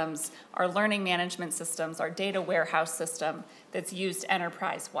systems, our learning management systems, our data warehouse system that's used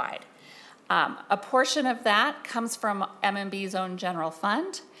enterprise-wide. A portion of that comes from MNB's own general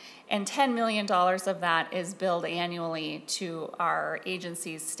fund, and $10 million of that is billed annually to our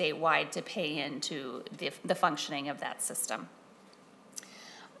agencies statewide to pay into the functioning of that system.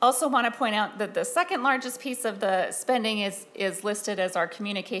 Also want to point out that the second largest piece of the spending is listed as our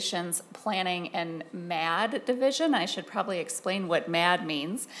communications planning and MAD division. I should probably explain what MAD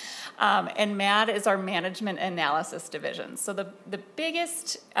means. And MAD is our management analysis division. So the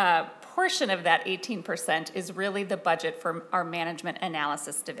biggest portion of that 18% is really the budget for our management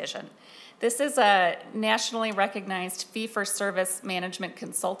analysis division. This is a nationally recognized fee-for-service management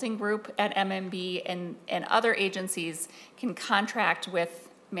consulting group at MNB, and other agencies can contract with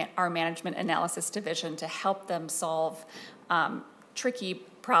our management analysis division to help them solve tricky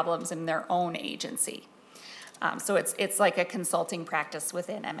problems in their own agency. So it's like a consulting practice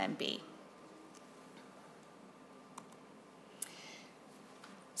within MNB.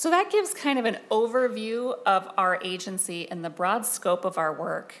 So that gives kind of an overview of our agency and the broad scope of our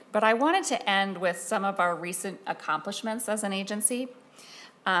work, but I wanted to end with some of our recent accomplishments as an agency.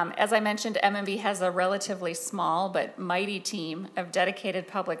 As I mentioned, MNB has a relatively small but mighty team of dedicated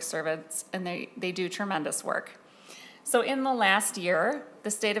public servants, and they do tremendous work. So in the last year, the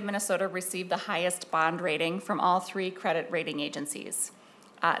state of Minnesota received the highest bond rating from all 3 credit rating agencies.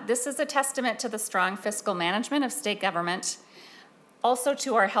 This is a testament to the strong fiscal management of state government, also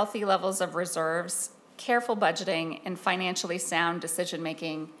to our healthy levels of reserves, careful budgeting, and financially sound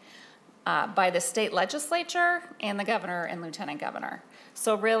decision-making by the state legislature and the governor and lieutenant governor.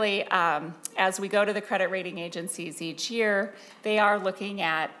 So really, as we go to the credit rating agencies each year, they are looking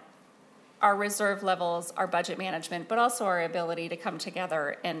at our reserve levels, our budget management, but also our ability to come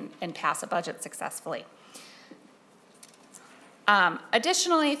together and pass a budget successfully.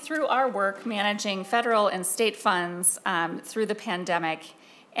 Additionally, through our work managing federal and state funds through the pandemic,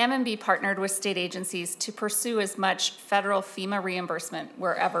 MNB partnered with state agencies to pursue as much federal FEMA reimbursement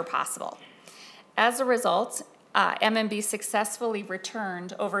wherever possible. As a result, MNB successfully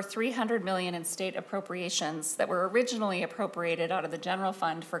returned over $300 million in state appropriations that were originally appropriated out of the general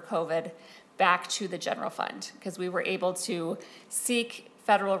fund for COVID back to the general fund, because we were able to seek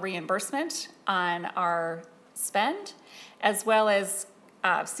federal reimbursement on our spend, as well as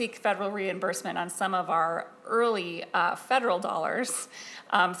seek federal reimbursement on some of our early federal dollars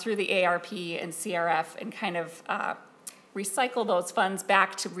through the ARP and CRF, and kind of recycle those funds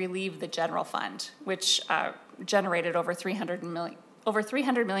back to relieve the general fund, which generated over $300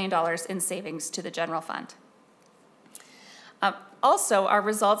 million in savings to the general fund. Also, our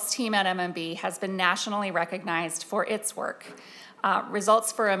results team at MMB has been nationally recognized for its work.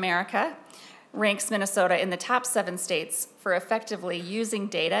 Results for America ranks Minnesota in the top 7 states for effectively using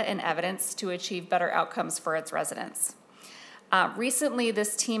data and evidence to achieve better outcomes for its residents. Recently,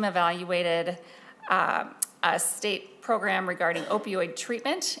 this team evaluated a state program regarding opioid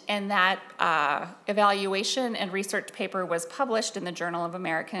treatment, and that evaluation and research paper was published in the Journal of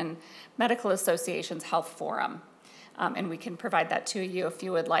American Medical Association's Health Forum. And we can provide that to you if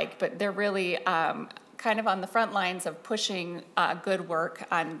you would like, but they're really kind of on the front lines of pushing good work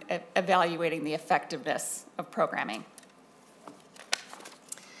on evaluating the effectiveness of programming.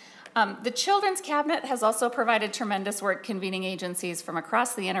 The Children's Cabinet has also provided tremendous work convening agencies from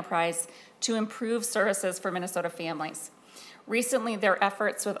across the enterprise to improve services for Minnesota families. Recently, their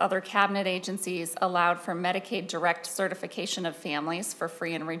efforts with other cabinet agencies allowed for Medicaid direct certification of families for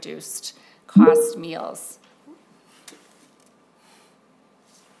free and reduced cost meals.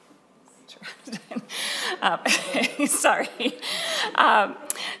 Sorry.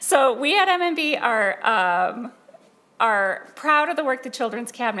 So we at MMB are proud of the work the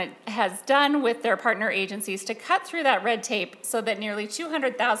Children's Cabinet has done with their partner agencies to cut through that red tape so that nearly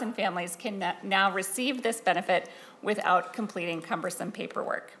 200,000 families can now receive this benefit without completing cumbersome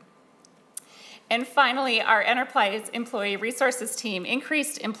paperwork. And finally, our Enterprise Employee Resources team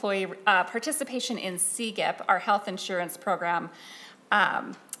increased employee participation in CGIP, our health insurance program.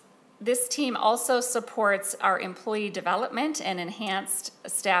 This team also supports our employee development and enhanced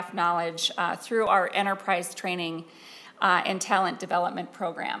staff knowledge through our enterprise training and talent development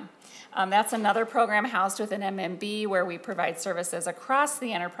program. That's another program housed within MMB where we provide services across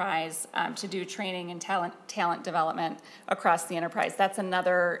the enterprise to do training and talent development across the enterprise. That's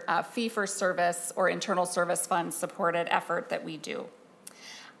another fee-for-service or internal service fund supported effort that we do.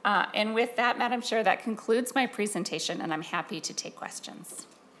 And with that, Madam Chair, that concludes my presentation, and I'm happy to take questions.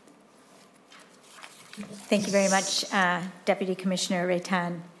 Thank you very much, Deputy Commissioner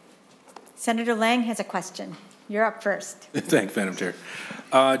Raytan. Senator Lang has a question. You're up first. Thanks, Madam Chair.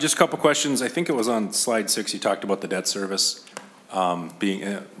 Just a couple questions. I think it was on slide 6, you talked about the debt service being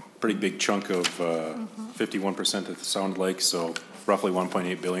a pretty big chunk of 51% it sounded like, so roughly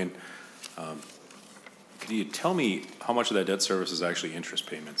 1.8 billion. Could you tell me how much of that debt service is actually interest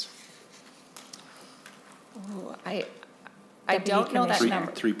payments? Ooh, I don't know that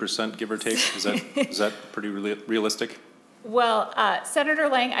number. 3%, give or take? Is that pretty realistic? Well, Senator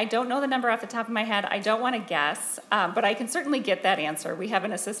Lang, I don't know the number off the top of my head. I don't want to guess, but I can certainly get that answer. We have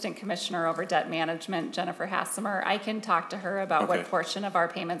an assistant commissioner over debt management, Jennifer Hassemer. I can talk to her about what portion of our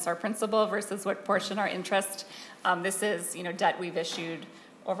payments are principal versus what portion are interest. This is, debt we've issued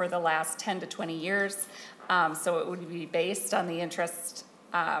over the last 10 to 20 years, so it would be based on the interest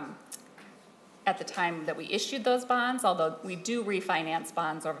at the time that we issued those bonds, although we do refinance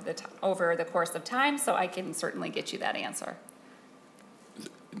bonds over the course of time, so I can certainly get you that answer.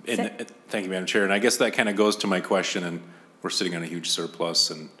 Thank you, Madam Chair. And I guess that kind of goes to my question, and we're sitting on a huge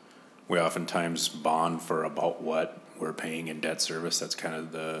surplus, and we oftentimes bond for about what we're paying in debt service. That's kind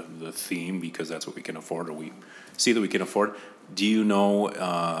of the theme, because that's what we can afford, or we see that we can afford. Do you know,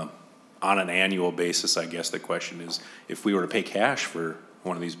 on an annual basis, I guess the question is, if we were to pay cash for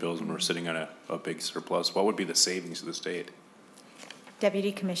one of these bills and we're sitting on a big surplus, what would be the savings to the state?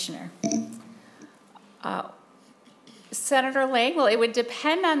 Deputy Commissioner. Senator Lang, well, it would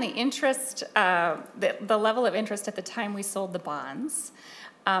depend on the interest, the level of interest at the time we sold the bonds.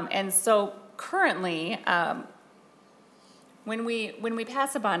 And so currently, when we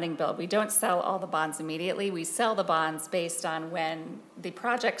pass a bonding bill, we don't sell all the bonds immediately. We sell the bonds based on when the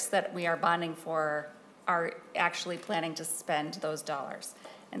projects that we are bonding for are actually planning to spend those dollars.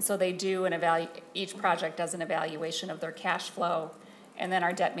 And so they do each project does an evaluation of their cash flow, and then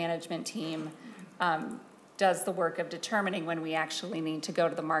our debt management team does the work of determining when we actually need to go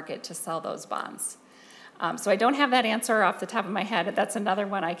to the market to sell those bonds. So I don't have that answer off the top of my head. That's another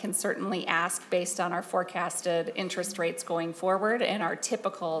one I can certainly ask based on our forecasted interest rates going forward and our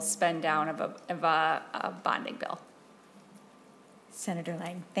typical spend down of a bonding bill. Senator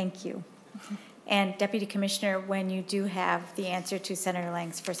Lang, thank you. And Deputy Commissioner, when you do have the answer to Senator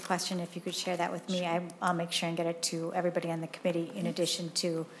Lang's first question, if you could share that with me, I'll make sure and get it to everybody on the committee in addition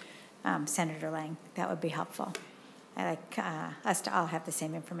to Senator Lang. That would be helpful. I like us to all have the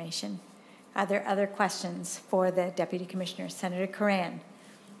same information. Are there other questions for the Deputy Commissioner? Senator Curran.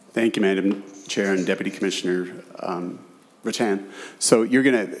 Thank you, Madam Chair and Deputy Commissioner Ratan. So you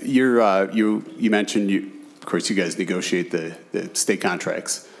mentioned of course, you guys negotiate the state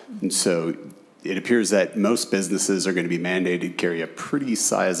contracts. And so it appears that most businesses are going to be mandated to carry a pretty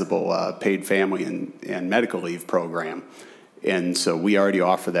sizable paid family and medical leave program. And so we already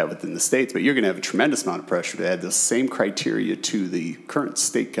offer that within the states, but you're going to have a tremendous amount of pressure to add the same criteria to the current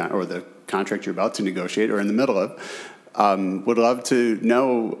state or the contract you're about to negotiate or in the middle of. Would love to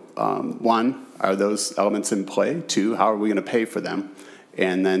know, one, are those elements in play? Two, how are we going to pay for them?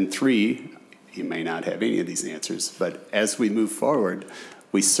 And then three, you may not have any of these answers, but as we move forward,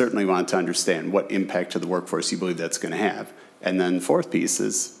 we certainly want to understand what impact to the workforce you believe that's going to have. And then fourth piece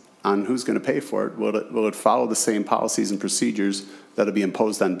is on who's going to pay for it. Will it follow the same policies and procedures that will be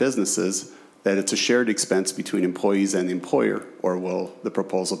imposed on businesses, that it's a shared expense between employees and the employer, or will the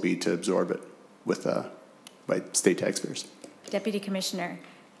proposal be to absorb it with by state taxpayers? Deputy Commissioner,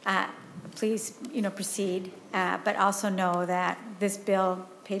 please, proceed, but also know that this bill,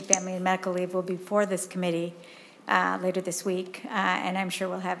 paid family and medical leave, will be before this committee later this week, and I'm sure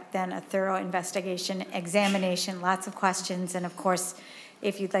we'll have then a thorough investigation, examination, lots of questions, and of course,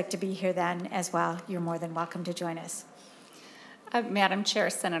 if you'd like to be here then as well, you're more than welcome to join us. Madam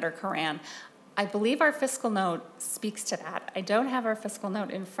Chair, Senator Coran, I believe our fiscal note speaks to that. I don't have our fiscal note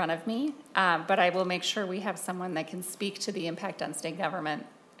in front of me, but I will make sure we have someone that can speak to the impact on state government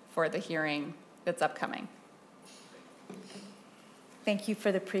for the hearing that's upcoming. Thank you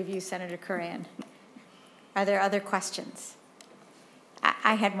for the preview, Senator Coran. Are there other questions?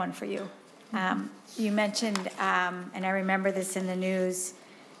 I had one for you. You mentioned, and I remember this in the news,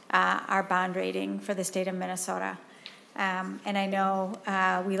 our bond rating for the state of Minnesota. And I know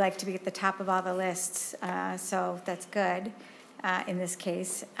we like to be at the top of all the lists, so that's good in this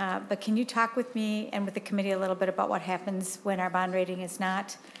case. But can you talk with me and with the committee a little bit about what happens when our bond rating is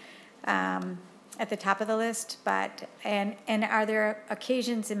not at the top of the list? And are there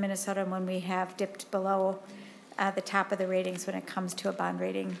occasions in Minnesota when we have dipped below the top of the ratings when it comes to a bond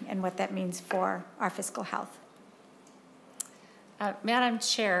rating, and what that means for our fiscal health? Madam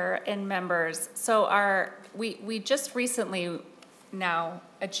Chair and members, so we just recently now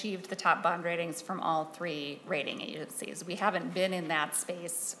achieved the top bond ratings from all three rating agencies. We haven't been in that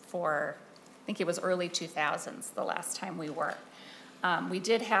space for, I think it was early 2000s the last time we were. We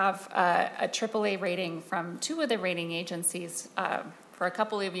did have a AAA rating from two of the rating agencies for a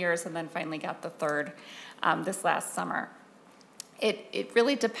couple of years, and then finally got the third this last summer. It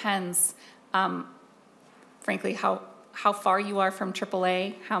really depends, frankly, how far you are from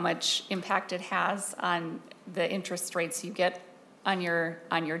AAA, how much impact it has on the interest rates you get on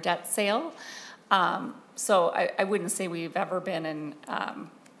your debt sale. So I wouldn't say we've ever been in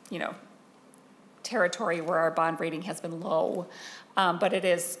territory where our bond rating has been low, but it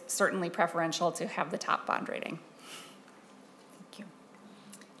is certainly preferential to have the top bond rating. Thank you.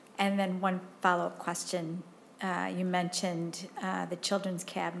 And then one follow-up question. You mentioned the Children's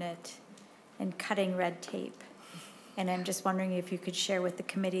Cabinet and cutting red tape. And I'm just wondering if you could share with the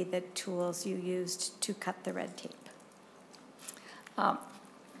committee the tools you used to cut the red tape.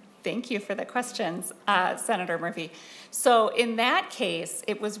 Thank you for the questions, Senator Murphy. So in that case,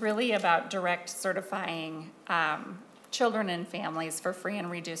 it was really about direct certifying children and families for free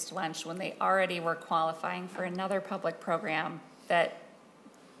and reduced lunch when they already were qualifying for another public program that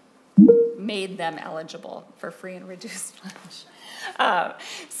made them eligible for free and reduced lunch.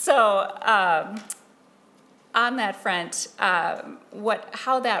 On that front,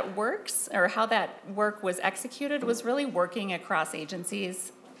 how that works, or how that work was executed, was really working across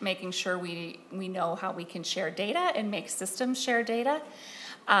agencies, making sure we know how we can share data and make systems share data,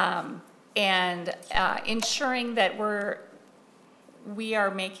 and ensuring that we are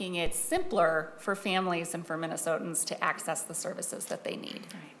making it simpler for families and for Minnesotans to access the services that they need.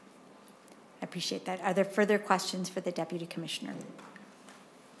 All right. I appreciate that. Are there further questions for the Deputy Commissioner?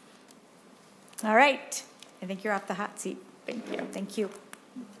 All right. I think you're off the hot seat. Thank you. Thank you.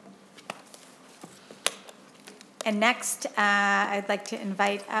 And next, I'd like to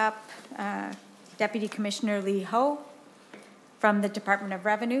invite up Deputy Commissioner Lee Ho from the Department of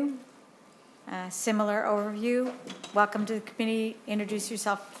Revenue. Similar overview. Welcome to the committee. Introduce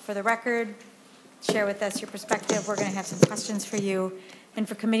yourself for the record. Share with us your perspective. We're going to have some questions for you. And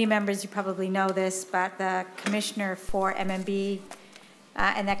for committee members, you probably know this, but the Commissioner for MMB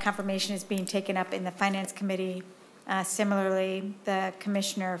and that confirmation is being taken up in the Finance Committee. Similarly, the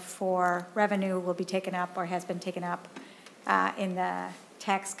Commissioner for Revenue will be taken up, or has been taken up, in the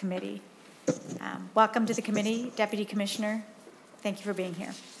Tax Committee. Welcome to the committee, Deputy Commissioner. Thank you for being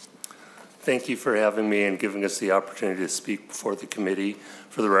here. Thank you for having me and giving us the opportunity to speak before the committee.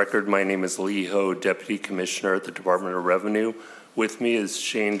 For the record, my name is Lee Ho, Deputy Commissioner at the Department of Revenue. With me is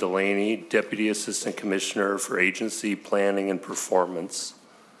Shane Delaney, Deputy Assistant Commissioner for Agency Planning and Performance.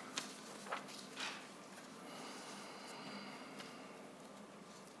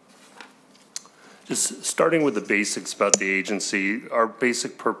 Just starting with the basics about the agency, our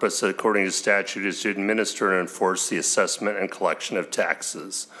basic purpose, according to statute, is to administer and enforce the assessment and collection of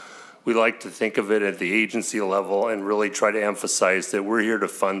taxes. We like to think of it at the agency level and really try to emphasize that we're here to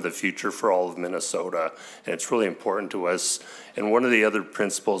fund the future for all of Minnesota, and it's really important to us. And one of the other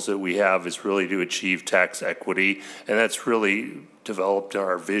principles that we have is really to achieve tax equity, and that's really developed in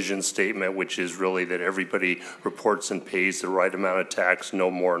our vision statement, which is really that everybody reports and pays the right amount of tax, no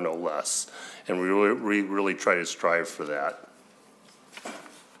more, no less. And we really try to strive for that.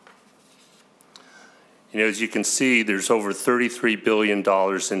 You know, as you can see, there's over $33 billion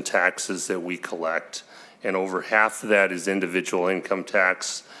in taxes that we collect, and over half of that is individual income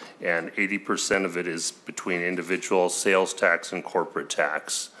tax, and 80% of it is between individual sales tax and corporate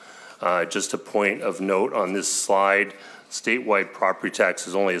tax. Just a point of note on this slide, statewide property tax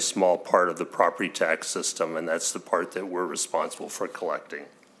is only a small part of the property tax system, and that's the part that we're responsible for collecting.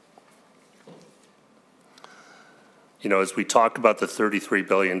 You know, as we talk about the $33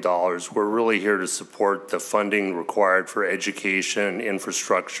 billion, we're really here to support the funding required for education,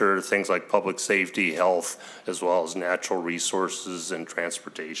 infrastructure, things like public safety, health, as well as natural resources and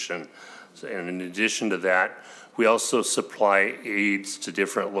transportation. And in addition to that, we also supply aids to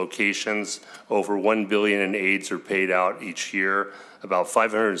different locations. Over $1 billion in aids are paid out each year. About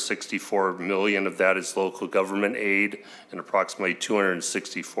 $564 million of that is local government aid, and approximately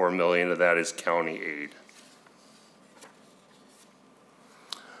 $264 million of that is county aid.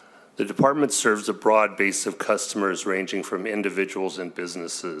 The department serves a broad base of customers ranging from individuals and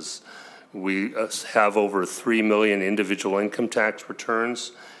businesses. We have over 3 million individual income tax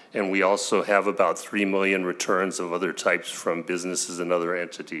returns, and we also have about 3 million returns of other types from businesses and other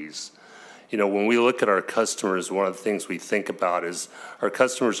entities. You know, when we look at our customers, one of the things we think about is our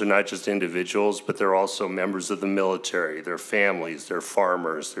customers are not just individuals, but they're also members of the military, their families, their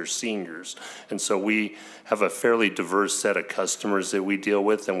farmers, their seniors. And so we have a fairly diverse set of customers that we deal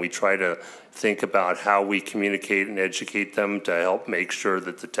with, and we try to think about how we communicate and educate them to help make sure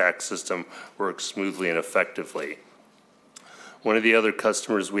that the tax system works smoothly and effectively. One of the other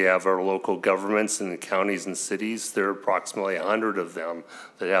customers we have are local governments in the counties and cities. There are approximately 100 of them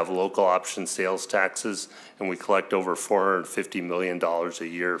that have local option sales taxes, and we collect over $450 million a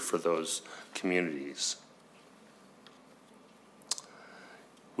year for those communities.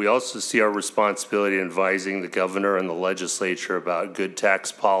 We also see our responsibility in advising the governor and the legislature about good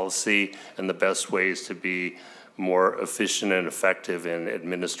tax policy and the best ways to be more efficient and effective in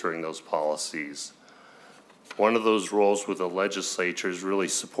administering those policies. One of those roles with the legislature is really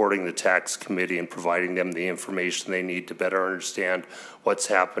supporting the tax committee and providing them the information they need to better understand what's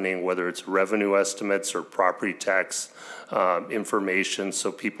happening, whether it's revenue estimates or property tax information,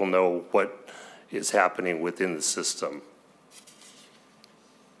 so people know what is happening within the system.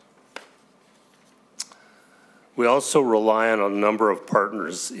 We also rely on a number of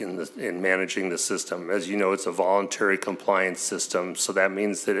partners in managing the system. As you know, it's a voluntary compliance system, so that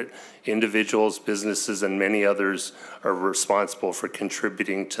means that individuals, businesses, and many others are responsible for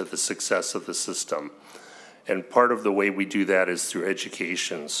contributing to the success of the system. And part of the way we do that is through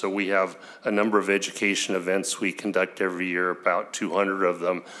education. So we have a number of education events we conduct every year, about 200 of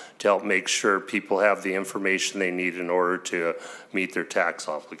them, to help make sure people have the information they need in order to meet their tax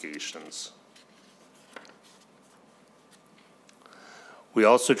obligations. We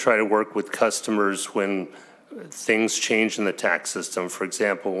also try to work with customers when things change in the tax system. For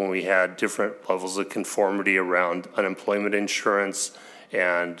example, when we had different levels of conformity around unemployment insurance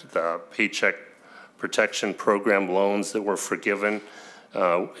and the Paycheck Protection Program loans that were forgiven,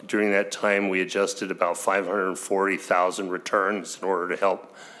 during that time we adjusted about 540,000 returns in order to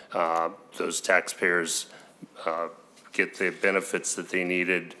help those taxpayers get the benefits that they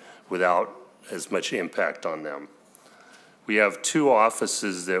needed without as much impact on them. We have two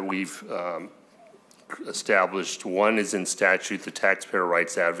offices that we've established. One is in statute, the Taxpayer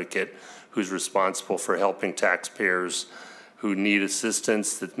Rights Advocate, who's responsible for helping taxpayers who need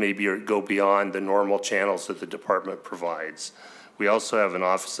assistance that maybe go beyond the normal channels that the department provides. We also have an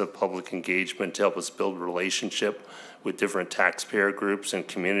Office of Public Engagement to help us build relationship with different taxpayer groups and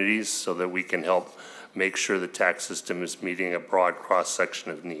communities so that we can help make sure the tax system is meeting a broad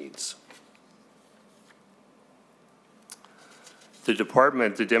cross-section of needs. The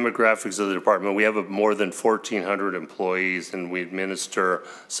department, the demographics of the department, we have more than 1,400 employees, and we administer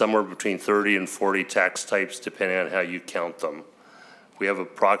somewhere between 30 and 40 tax types depending on how you count them. We have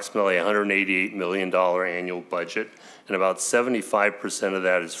approximately $188 million annual budget, and about 75% of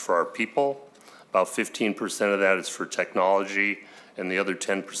that is for our people, about 15% of that is for technology, and the other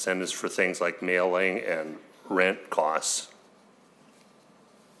 10% is for things like mailing and rent costs.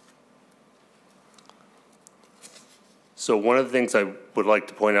 So one of the things I would like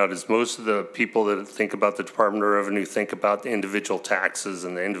to point out is most of the people that think about the Department of Revenue think about the individual taxes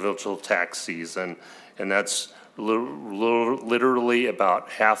and the individual tax season, and that's literally about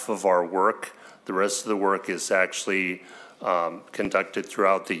half of our work. The rest of the work is actually conducted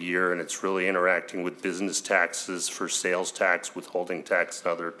throughout the year, and it's really interacting with business taxes for sales tax, withholding tax, and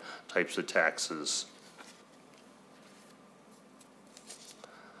other types of taxes.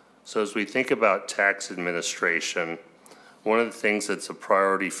 So as we think about tax administration, one of the things that's a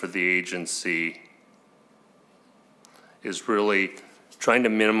priority for the agency is really trying to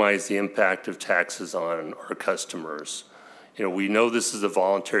minimize the impact of taxes on our customers. You know, we know this is a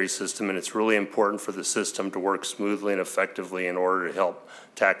voluntary system, and it's really important for the system to work smoothly and effectively in order to help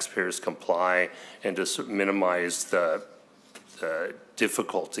taxpayers comply and to minimize the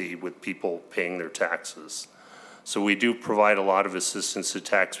difficulty with people paying their taxes. So we do provide a lot of assistance to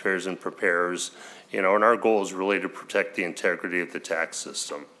taxpayers and preparers, you know, and our goal is really to protect the integrity of the tax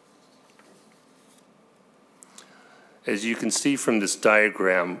system. As you can see from this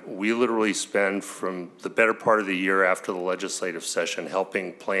diagram, we literally spend from the better part of the year after the legislative session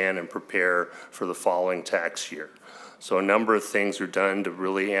helping plan and prepare for the following tax year. So a number of things are done to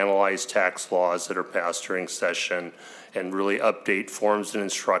really analyze tax laws that are passed during session and really update forms and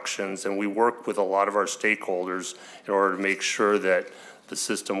instructions. And we work with a lot of our stakeholders in order to make sure that the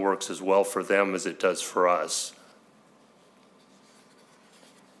system works as well for them as it does for us.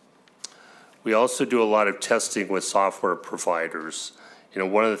 We also do a lot of testing with software providers. You know,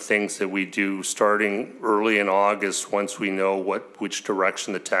 one of the things that we do starting early in August, once we know which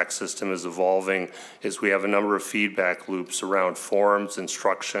direction the tax system is evolving, is we have a number of feedback loops around forms,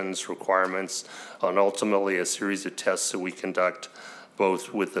 instructions, requirements, and ultimately a series of tests that we conduct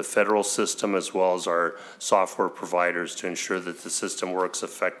both with the federal system as well as our software providers to ensure that the system works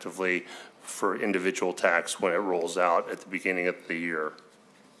effectively for individual tax when it rolls out at the beginning of the year.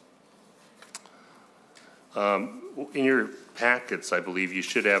 In your packets, I believe you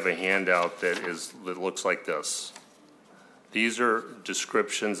should have a handout that looks like this. These are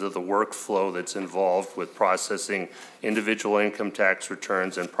descriptions of the workflow that's involved with processing individual income tax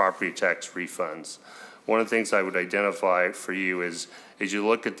returns and property tax refunds. One of the things I would identify for you is, as you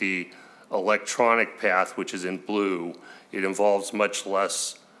look at the electronic path, which is in blue, it involves much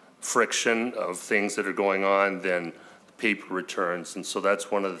less friction of things that are going on than paper returns. And so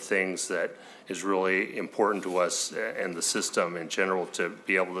that's one of the things that is really important to us and the system in general, to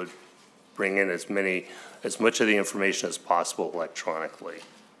be able to bring in as much of the information as possible electronically.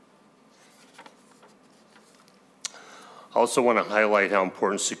 I also want to highlight how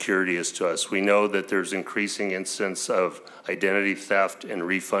important security is to us. We know that there's increasing incidence of identity theft and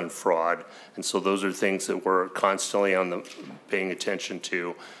refund fraud, and so those are things that we're constantly paying attention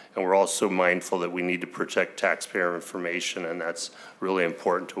to. And we're also mindful that we need to protect taxpayer information, and that's really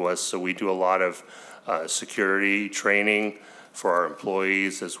important to us. So we do a lot of security training for our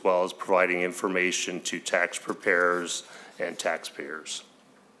employees, as well as providing information to tax preparers and taxpayers.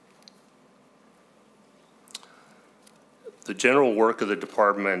 The general work of the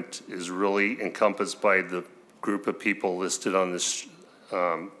department is really encompassed by the group of people listed on this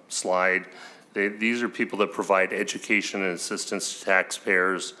slide. These are people that provide education and assistance to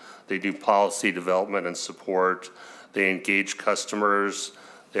taxpayers. They do policy development and support. They engage customers.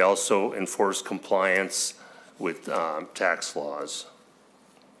 They also enforce compliance with tax laws.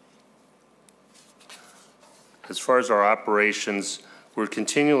 As far as our operations, we're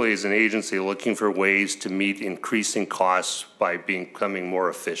continually as an agency looking for ways to meet increasing costs by becoming more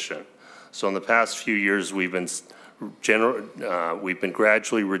efficient. So in the past few years, we've been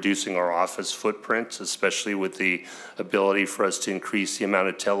gradually reducing our office footprint, especially with the ability for us to increase the amount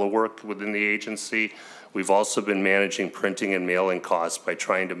of telework within the agency. We've also been managing printing and mailing costs by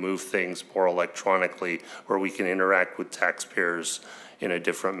trying to move things more electronically, where we can interact with taxpayers in a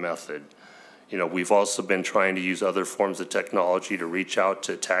different method. You know, we've also been trying to use other forms of technology to reach out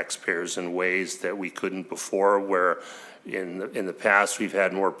to taxpayers in ways that we couldn't before, where in the past we've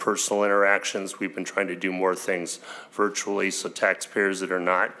had more personal interactions. We've been trying to do more things virtually, so taxpayers that are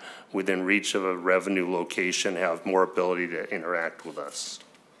not within reach of a revenue location have more ability to interact with us.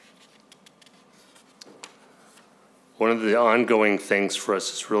 One of the ongoing things for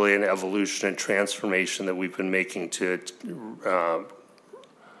us is really an evolution and transformation that we've been making to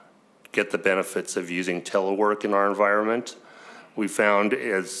get the benefits of using telework in our environment. We found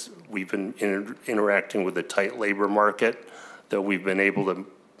as we've been interacting with a tight labor market that we've been able to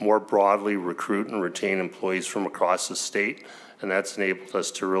more broadly recruit and retain employees from across the state, and that's enabled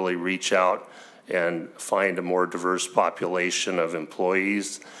us to really reach out and find a more diverse population of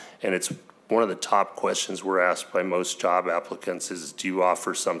employees. And it's one of the top questions we're asked by most job applicants is, do you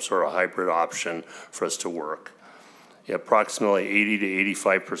offer some sort of hybrid option for us to work? Yeah, approximately 80 to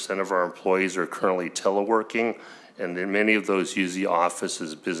 85% of our employees are currently teleworking, and then many of those use the office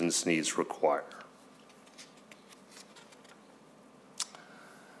as business needs require.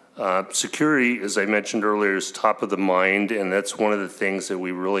 Security, as I mentioned earlier, is top of the mind, and that's one of the things that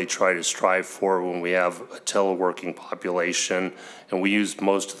we really try to strive for when we have a teleworking population. And we use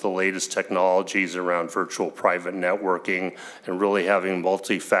most of the latest technologies around virtual private networking and really having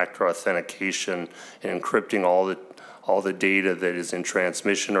multi-factor authentication and encrypting all the data that is in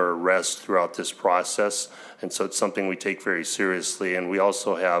transmission or at rest throughout this process. And so it's something we take very seriously. And we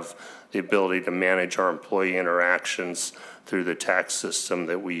also have the ability to manage our employee interactions through the tax system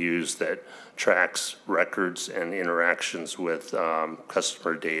that we use that tracks records and interactions with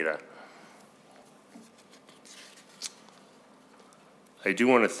customer data. I do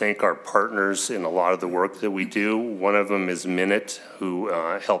want to thank our partners in a lot of the work that we do. One of them is MNIT, who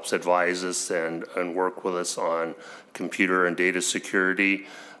helps advise us and work with us on computer and data security.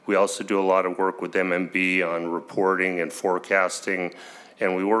 We also do a lot of work with MMB on reporting and forecasting,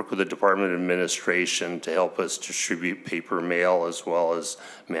 and we work with the Department of Administration to help us distribute paper mail as well as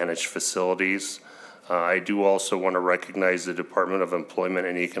manage facilities. I do also want to recognize the Department of Employment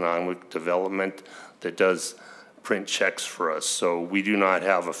and Economic Development that does print checks for us. So we do not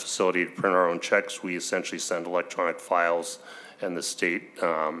have a facility to print our own checks. We essentially send electronic files, and the state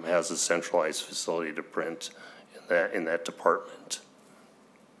has a centralized facility to print in that department.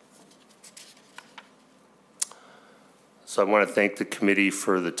 So I want to thank the committee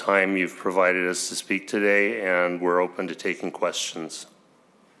for the time you've provided us to speak today, and we're open to taking questions.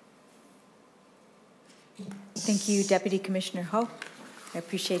 Thank you, Deputy Commissioner Ho. I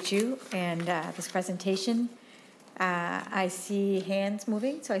appreciate you and this presentation. I see hands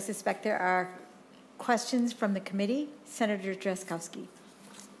moving, so I suspect there are questions from the committee. Senator Drazkowski.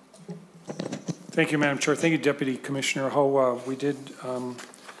 Thank you, Madam Chair. Thank you, Deputy Commissioner Ho. We did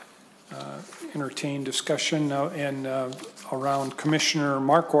entertain discussion around Commissioner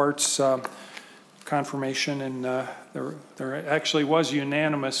Marquardt's confirmation, and there actually was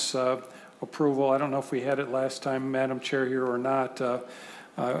unanimous approval. I don't know if we had it last time, Madam Chair, here or not.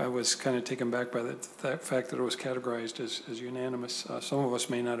 I was kind of taken back by the fact that it was categorized as unanimous. Some of us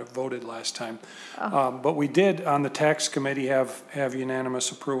may not have voted last time. But we did, on the tax committee, have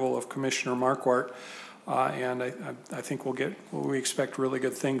unanimous approval of Commissioner Marquardt. And I think we expect really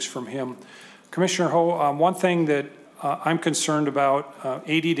good things from him. Commissioner Ho, one thing that I'm concerned about,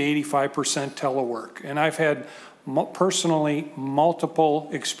 80 to 85% telework. And I've had personally multiple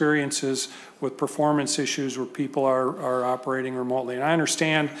experiences with performance issues where people are operating remotely. And I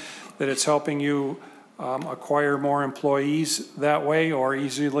understand that it's helping you acquire more employees that way, or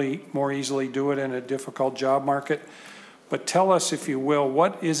more easily do it in a difficult job market. But tell us, if you will,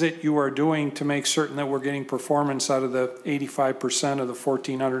 what is it you are doing to make certain that we're getting performance out of the 85% of the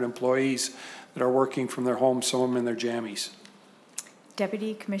 1,400 employees that are working from their homes, some of them in their jammies?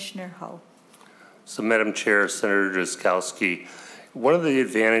 Deputy Commissioner Ho. So, Madam Chair, Senator Drazkowski, one of the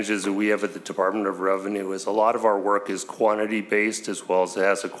advantages that we have at the Department of Revenue is a lot of our work is quantity-based as well as it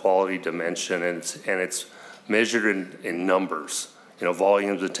has a quality dimension, and it's measured in numbers,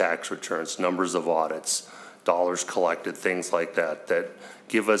 volumes of tax returns, numbers of audits, dollars collected, things like that, that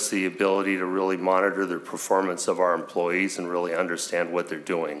give us the ability to really monitor the performance of our employees and really understand what they're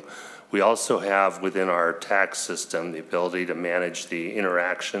doing. We also have within our tax system the ability to manage the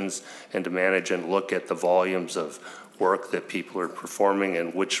interactions and to manage and look at the volumes of work that people are performing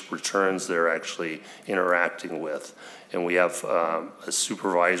and which returns they're actually interacting with. And we have a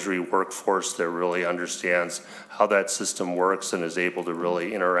supervisory workforce that really understands how that system works and is able to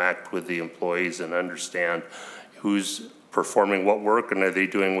really interact with the employees and understand who's performing what work and are they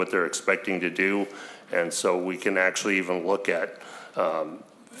doing what they're expecting to do. And so we can actually even look at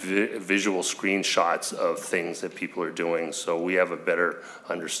visual screenshots of things that people are doing, so we have a better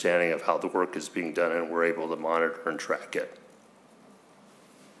understanding of how the work is being done and we're able to monitor and track it.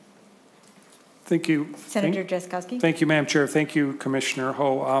 Thank you. Senator Drazkowski. Thank you, Madam Chair. Thank you, Commissioner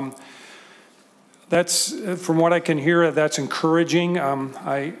Ho. That's, from what I can hear, that's encouraging.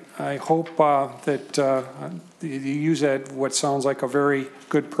 I hope that you use what sounds like a very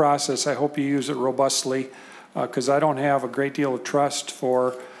good process. I hope you use it robustly, because I don't have a great deal of trust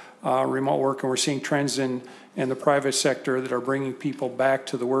for remote work, and we're seeing trends in the private sector that are bringing people back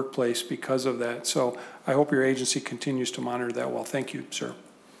to the workplace because of that. So I hope your agency continues to monitor that well. Thank you, sir.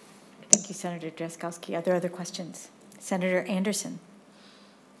 Thank you, Senator Drazkowski. Are there other questions? Senator Anderson.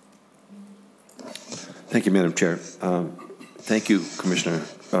 Thank you, Madam Chair. Thank you, Commissioner,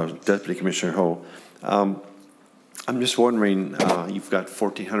 Deputy Commissioner Ho. I'm just wondering, you've got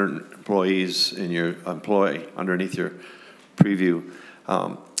 1,400 employees in your underneath your preview.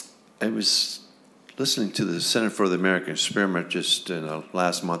 I was listening to the Center for the American Experiment just in the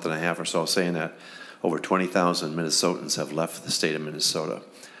last month and a half or so, saying that over 20,000 Minnesotans have left the state of Minnesota.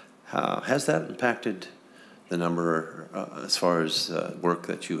 Has that impacted the number as far as work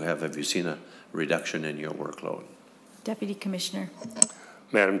that you have? Have you seen a reduction in your workload? Deputy Commissioner.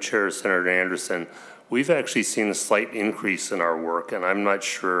 Madam Chair, Senator Anderson, we've actually seen a slight increase in our work, and I'm not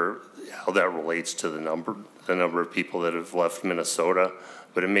sure how that relates to the number of people that have left Minnesota,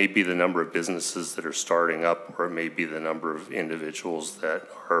 but it may be the number of businesses that are starting up, or it may be the number of individuals that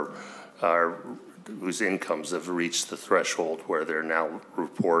are whose incomes have reached the threshold where they're now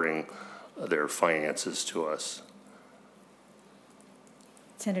reporting their finances to us.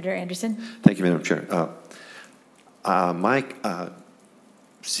 Senator Anderson. Thank you, Madam Chair. My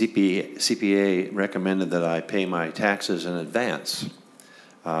CPA recommended that I pay my taxes in advance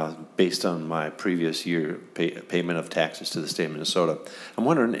based on my previous year payment of taxes to the state of Minnesota. I'm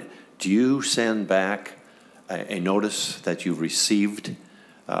wondering, do you send back a notice that you received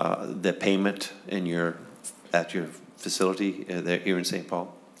the payment at your facility here in St.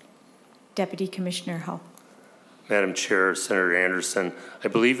 Paul? Deputy Commissioner Ho. Madam Chair, Senator Anderson, I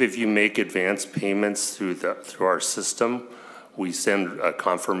believe if you make advance payments through our system, we send a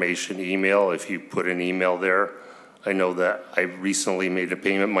confirmation email if you put an email there. I know that I recently made a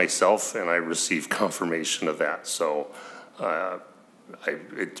payment myself and I received confirmation of that. So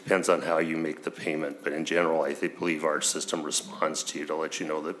it depends on how you make the payment, but in general, I believe our system responds to you to let you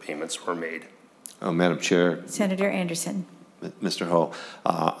know that payments were made. Madam Chair. Senator Anderson. Mr. Ho,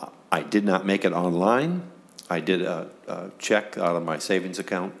 I did not make it online. I did a check out of my savings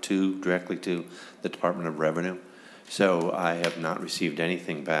account directly to the Department of Revenue. So I have not received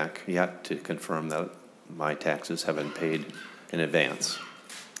anything back yet to confirm that my taxes have been paid in advance.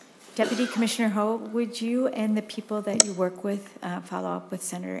 Deputy Commissioner Ho, would you and the people that you work with follow up with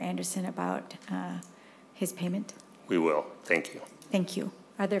Senator Anderson about his payment? We will. Thank you. Thank you.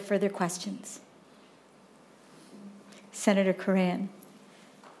 Are there further questions? Senator Curran.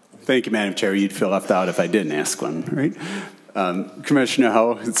 Thank you, Madam Chair. You'd feel left out if I didn't ask one, right? Commissioner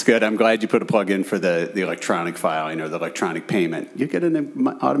Ho, it's good. I'm glad you put a plug in for the electronic filing or the electronic payment. You get an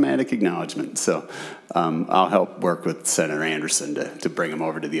automatic acknowledgement. So I'll help work with Senator Anderson to bring him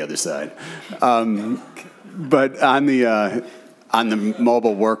over to the other side. But on the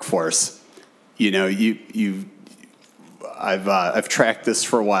mobile workforce, you know, I've tracked this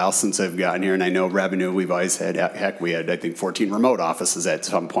for a while since I've gotten here, and I know revenue, we've always had, heck, we had, I think, 14 remote offices at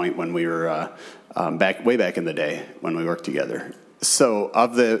some point when we were way back in the day when we worked together. So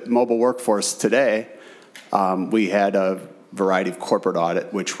of the mobile workforce today, we had a variety of corporate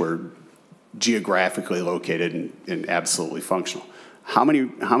audit, which were geographically located and absolutely functional. How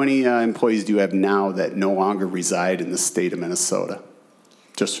many employees do you have now that no longer reside in the state of Minnesota,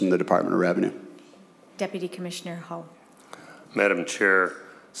 just from the Department of Revenue? Deputy Commissioner Ho. Madam Chair,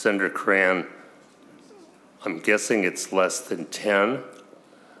 Senator Cran, I'm guessing it's less than 10.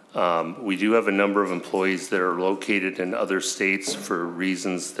 We do have a number of employees that are located in other states for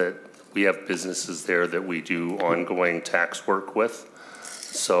reasons that we have businesses there that we do ongoing tax work with.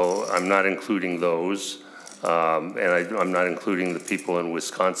 So I'm not including those. And I'm not including the people in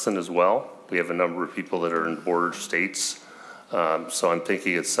Wisconsin as well. We have a number of people that are in border states. So I'm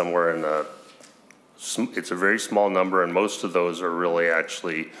thinking it's somewhere in it's a very small number, and most of those are really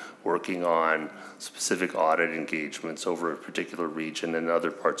actually working on specific audit engagements over a particular region in other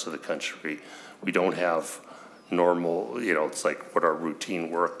parts of the country. We don't have normal, you know, it's like what our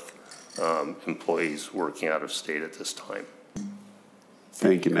routine work employees working out of state at this time.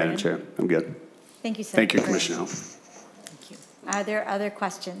 Thank you, Madam Chair. I'm good. Thank you, Senator. Thank you, Commissioner. Thank you. Are there other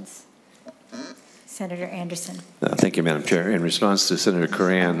questions? Senator Anderson. Thank you, Madam Chair. In response to Senator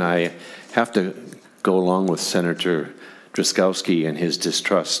Curran, I have to go along with Senator Drazkowski and his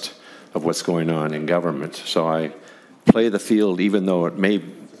distrust of what's going on in government. So I play the field, even though it may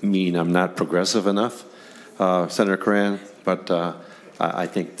mean I'm not progressive enough, Senator Curran, but I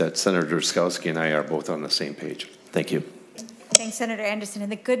think that Senator Drazkowski and I are both on the same page. Thank you. Thanks, Senator Anderson.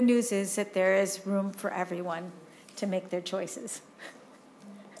 And the good news is that there is room for everyone to make their choices.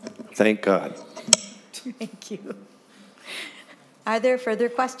 Thank God. Thank you. Are there further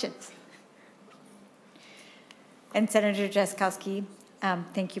questions? And Senator Jaskowski,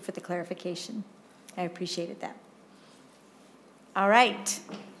 thank you for the clarification. I appreciated that. All right.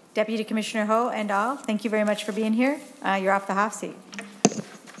 Deputy Commissioner Ho and all, thank you very much for being here. You're off the hot seat.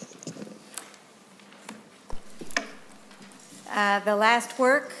 The last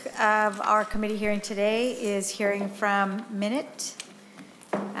work of our committee hearing today is hearing from MNIT.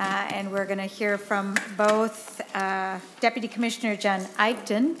 And we're going to hear from both Deputy Commissioner John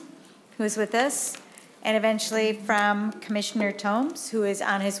Eichten, who is with us, and eventually from Commissioner Tomes, who is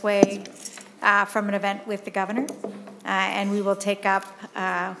on his way from an event with the governor. And we will take up,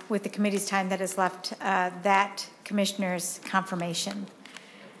 with the committee's time that is left, that commissioner's confirmation.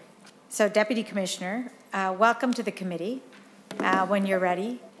 So, Deputy Commissioner, welcome to the committee. When you're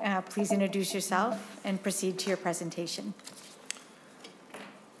ready, please introduce yourself and proceed to your presentation.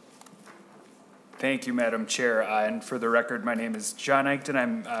 Thank you, Madam Chair. And for the record, my name is John Eichten.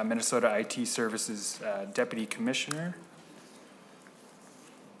 I'm Minnesota IT Services Deputy Commissioner.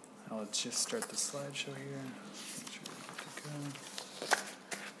 Now let's just start the slideshow here. Make sure we're good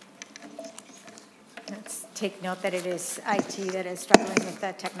to go. Let's take note that it is IT that is struggling with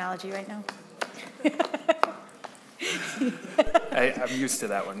that technology right now. I'm used to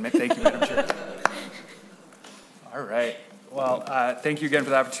that one. Thank you, Madam Chair. All right. Well, thank you again for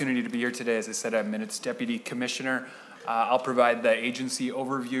the opportunity to be here today. As I said, I'm MNIT's Deputy Commissioner. I'll provide the agency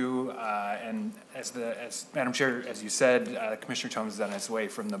overview, and as Madam Chair, as you said, Commissioner Tomes is on his way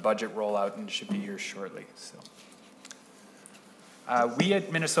from the budget rollout and should be here shortly. So, we at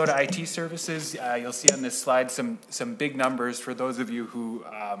Minnesota IT Services, you'll see on this slide some big numbers for those of you who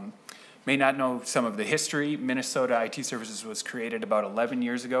may not know some of the history. Minnesota IT Services was created about 11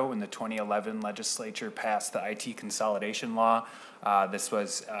 years ago when the 2011 legislature passed the IT consolidation law. This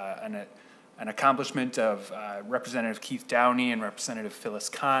was an accomplishment of Representative Keith Downey and Representative Phyllis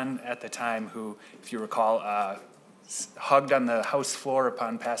Kahn at the time, who, if you recall, hugged on the House floor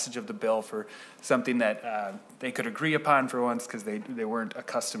upon passage of the bill for something that they could agree upon for once, because they weren't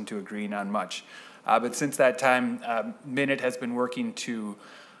accustomed to agreeing on much. But since that time, MNIT has been working to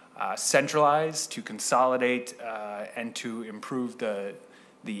centralize, to consolidate, and to improve the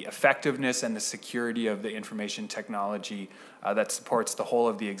effectiveness and the security of the information technology that supports the whole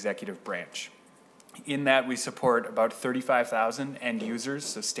of the executive branch. In that, we support about 35,000 end users,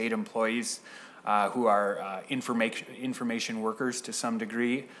 so state employees who are information workers to some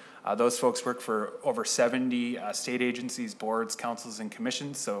degree. Those folks work for over 70 state agencies, boards, councils, and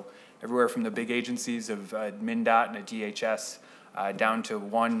commissions, so everywhere from the big agencies of MnDOT and a DHS down to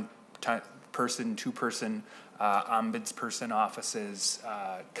one-person, two-person ombudsperson offices,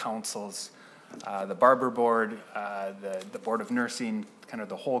 councils, the barber board, the board of nursing, kind of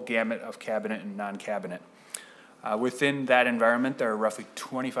the whole gamut of cabinet and non-cabinet. Within that environment, there are roughly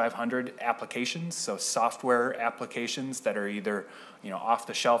 2,500 applications, so software applications that are either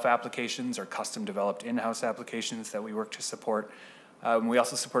off-the-shelf applications or custom-developed in-house applications that we work to support. We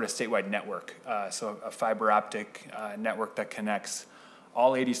also support a statewide network, so a fiber optic network that connects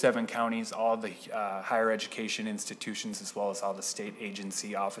all 87 counties, all the higher education institutions, as well as all the state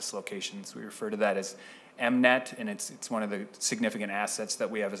agency office locations. We refer to that as MNIT, and it's one of the significant assets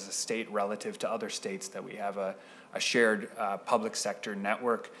that we have as a state relative to other states, that we have a shared public sector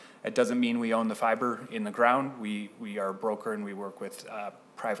network. It doesn't mean we own the fiber in the ground. We are a broker, and we work with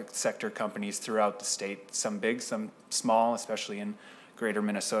private sector companies throughout the state, some big, some small, especially in greater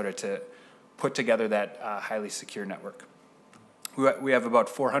Minnesota, to put together that highly secure network. We have about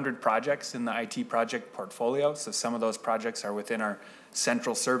 400 projects in the IT project portfolio, so some of those projects are within our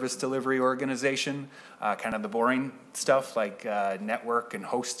central service delivery organization, kind of the boring stuff like network and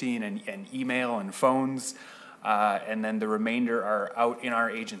hosting and email and phones, and then the remainder are out in our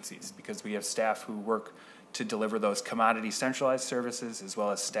agencies, because we have staff who work to deliver those commodity centralized services, as well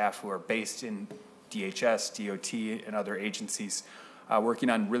as staff who are based in DHS, DOT, and other agencies, working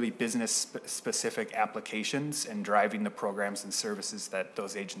on really business-specific applications and driving the programs and services that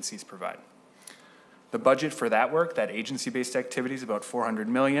those agencies provide. The budget for that work, that agency-based activity, is about $400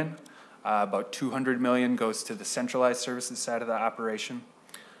 million. About $200 million goes to the centralized services side of the operation.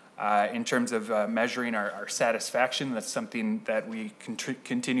 In terms of measuring our satisfaction, that's something that we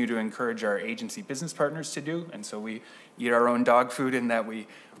continue to encourage our agency business partners to do, and so we eat our own dog food in that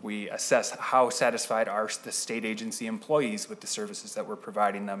we assess how satisfied are the state agency employees with the services that we're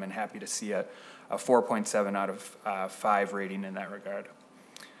providing them, and happy to see a 4.7 out of 5 rating in that regard.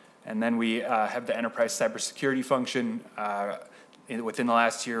 And then we have the enterprise cybersecurity function. Within the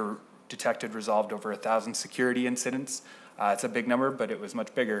last year, detected, resolved over 1,000 security incidents. It's a big number, but it was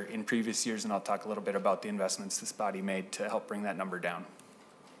much bigger in previous years, and I'll talk a little bit about the investments this body made to help bring that number down.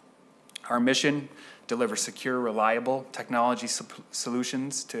 Our mission: deliver secure, reliable technology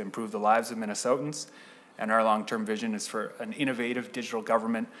solutions to improve the lives of Minnesotans. And our long-term vision is for an innovative digital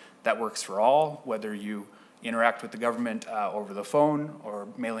government that works for all, whether you interact with the government over the phone or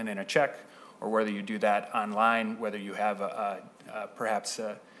mailing in a check, or whether you do that online, whether you have perhaps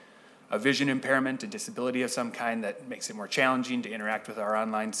a vision impairment, a disability of some kind that makes it more challenging to interact with our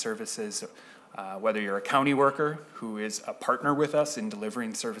online services, whether you're a county worker who is a partner with us in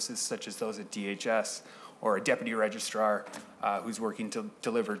delivering services such as those at DHS, or a deputy registrar who's working to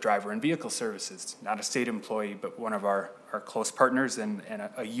deliver driver and vehicle services, not a state employee, but one of our close partners and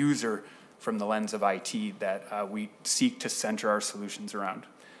a user from the lens of IT that we seek to center our solutions around.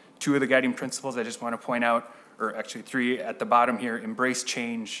 Two of the guiding principles I just want to point out, or actually three at the bottom here: embrace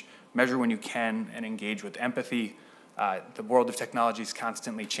change, measure when you can, and engage with empathy. The world of technology is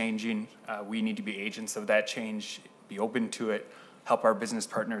constantly changing. We need to be agents of that change, be open to it, help our business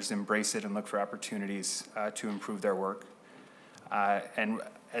partners embrace it and look for opportunities to improve their work. And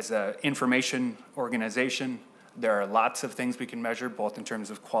as an information organization, there are lots of things we can measure, both in terms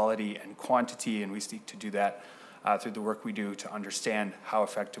of quality and quantity, and we seek to do that through the work we do to understand how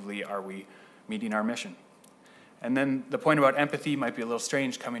effectively are we meeting our mission. And then the point about empathy might be a little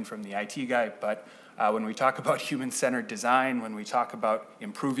strange coming from the IT guy, but when we talk about human-centered design, when we talk about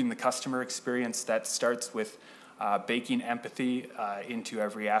improving the customer experience, that starts with baking empathy into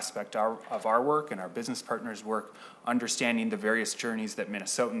every aspect of our work and our business partners' work, understanding the various journeys that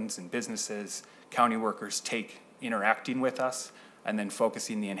Minnesotans and businesses, county workers take interacting with us, and then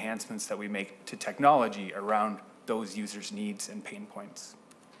focusing the enhancements that we make to technology around those users' needs and pain points.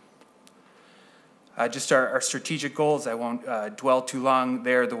 Just our strategic goals, I won't dwell too long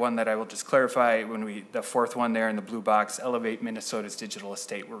there. The one that I will just clarify, the fourth one there in the blue box, elevate Minnesota's digital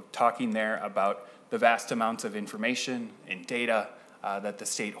estate. We're talking there about the vast amounts of information and data that the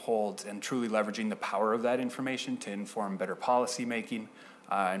state holds, and truly leveraging the power of that information to inform better policy making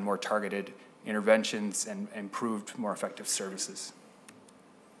and more targeted interventions and improved, more effective services.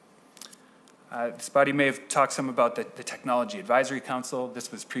 This body may have talked some about the Technology Advisory Council.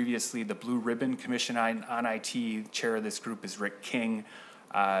 This was previously the Blue Ribbon Commission on IT. Chair of this group is Rick King.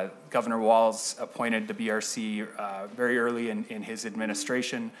 Governor Walz appointed the BRC very early in his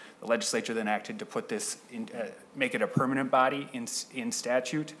administration. The legislature then acted to put this in, make it a permanent body in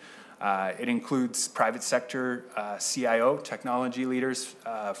statute. It includes private sector CIO, technology leaders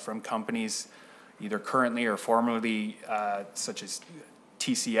from companies either currently or formerly, such as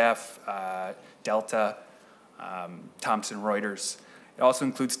TCF, Delta, Thomson Reuters. It also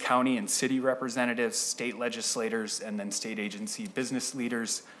includes county and city representatives, state legislators, and then state agency business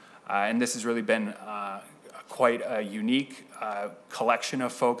leaders. And this has really been quite a unique collection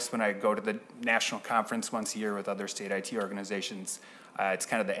of folks. When I go to the national conference once a year with other state IT organizations, it's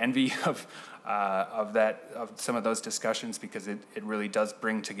kind of the envy of some of those discussions, because it really does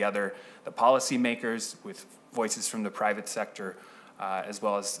bring together the policymakers with voices from the private sector, as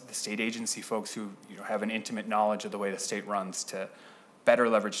well as the state agency folks who have an intimate knowledge of the way the state runs to better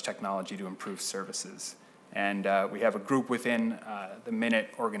leverage technology to improve services. And we have a group within the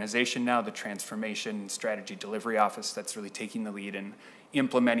MNIT organization now, the Transformation Strategy Delivery Office, that's really taking the lead in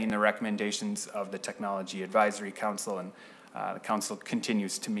implementing the recommendations of the Technology Advisory Council, and the council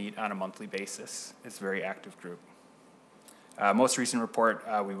continues to meet on a monthly basis. It's a very active group. Most recent report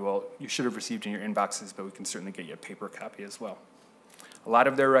you should have received in your inboxes, but we can certainly get you a paper copy as well. A lot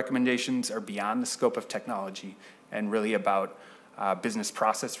of their recommendations are beyond the scope of technology and really about business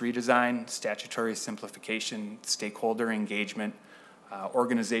process redesign, statutory simplification, stakeholder engagement,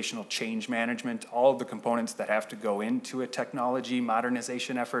 organizational change management, all of the components that have to go into a technology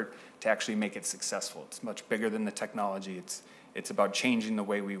modernization effort to actually make it successful. It's much bigger than the technology. It's about changing the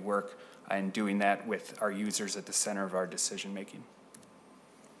way we work and doing that with our users at the center of our decision making.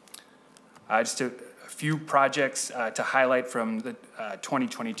 Just a few projects to highlight from the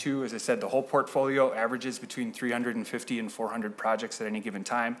 2022. As I said, the whole portfolio averages between 350 and 400 projects at any given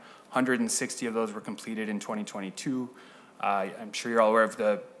time. 160 of those were completed in 2022. I'm sure you're all aware of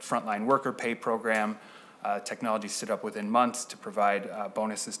the frontline worker pay program. Technology stood up within months to provide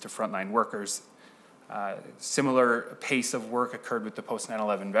bonuses to frontline workers. Similar pace of work occurred with the post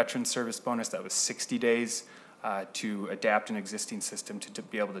 9/11 veteran service bonus. That was 60 days to adapt an existing system to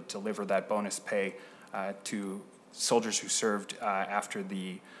be able to deliver that bonus pay to soldiers who served after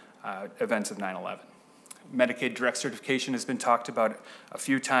the events of 9/11. Medicaid direct certification has been talked about a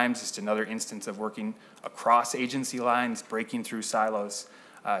few times. Just another instance of working across agency lines, breaking through silos,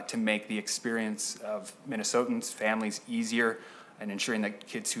 to make the experience of Minnesotans, families easier, and ensuring that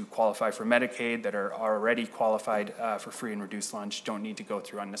kids who qualify for Medicaid that are already qualified for free and reduced lunch don't need to go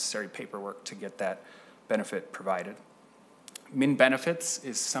through unnecessary paperwork to get that benefit provided. Min benefits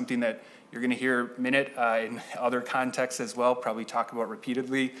is something that you're going to hear MNIT in other contexts as well, probably talk about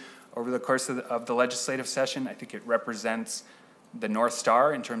repeatedly over the course of the legislative session. I think it represents the North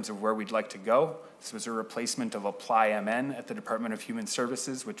Star in terms of where we'd like to go. This was a replacement of Apply MN at the Department of Human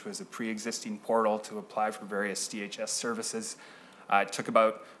Services, which was a pre-existing portal to apply for various DHS services. It took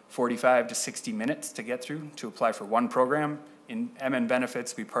about 45 to 60 minutes to get through to apply for one program. In MN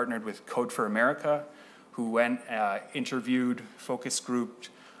benefits, we partnered with Code for America, who went, interviewed, focus grouped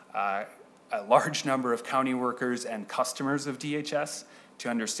a large number of county workers and customers of DHS to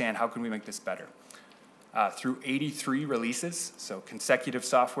understand how can we make this better. Through 83 releases, so consecutive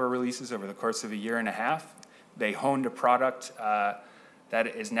software releases over the course of a year and a half, they honed a product that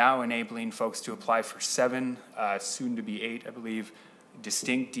is now enabling folks to apply for 7, soon to be 8, I believe,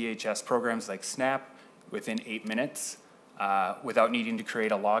 distinct DHS programs like SNAP within 8 minutes without needing to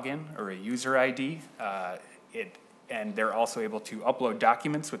create a login or a user ID. And they're also able to upload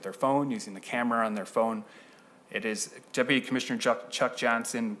documents with their phone using the camera on their phone. It is Deputy Commissioner Chuck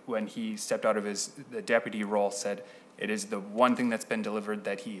Johnson, when he stepped out of the deputy role, said it is the one thing that's been delivered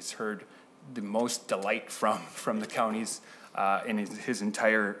that he's heard the most delight from the counties in his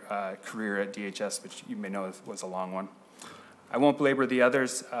entire career at DHS, which you may know was a long one. I won't belabor the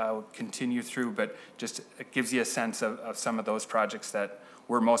others, I'll continue through, but just it gives you a sense of some of those projects that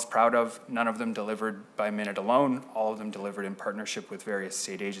we're most proud of. None of them delivered by MNIT alone, all of them delivered in partnership with various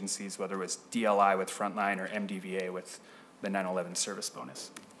state agencies, whether it was DLI with Frontline or MDVA with the 9/11 service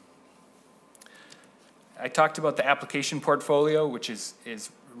bonus. I talked about the application portfolio, which is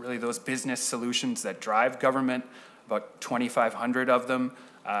really those business solutions that drive government, about 2,500 of them.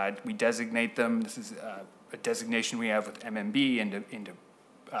 We designate them, this is a designation we have with MMB into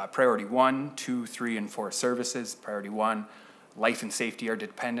priority 1, 2, 3, and 4 services. Priority 1, life and safety are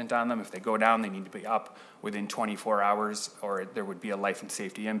dependent on them. If they go down, they need to be up within 24 hours, or there would be a life and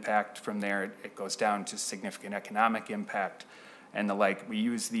safety impact. From there, it goes down to significant economic impact and the like. We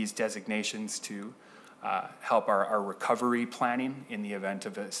use these designations to help our recovery planning in the event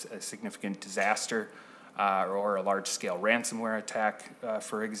of a significant disaster or a large-scale ransomware attack,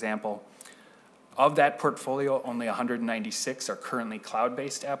 for example. Of that portfolio, only 196 are currently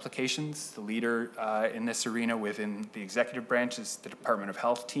cloud-based applications. The leader in this arena within the executive branch is the Department of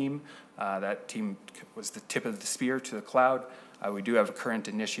Health team. That team was the tip of the spear to the cloud. We do have a current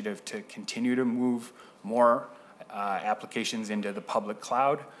initiative to continue to move more applications into the public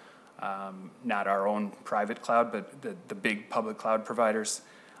cloud, not our own private cloud, but the big public cloud providers.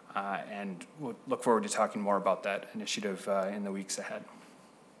 And we'll look forward to talking more about that initiative in the weeks ahead.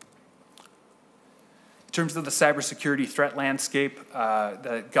 In terms of the cybersecurity threat landscape,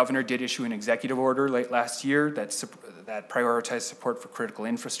 the governor did issue an executive order late last year that prioritized support for critical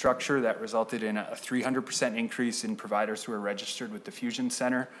infrastructure. That resulted in a 300% increase in providers who are registered with the Fusion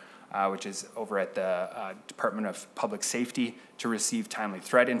Center, which is over at the Department of Public Safety, to receive timely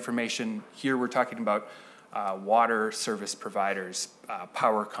threat information. Here we're talking about water service providers,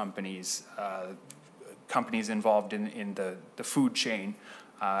 power companies, companies involved in the food chain,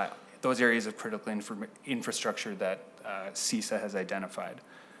 those areas of critical infrastructure that CISA has identified.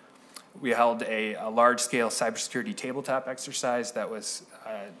 We held a large-scale cybersecurity tabletop exercise that was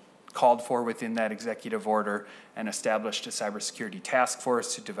called for within that executive order, and established a cybersecurity task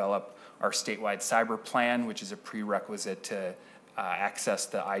force to develop our statewide cyber plan, which is a prerequisite to access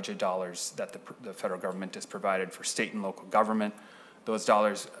the IJA dollars that the federal government has provided for state and local government. Those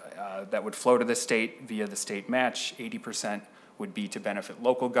dollars that would flow to the state via the state match, 80% would be to benefit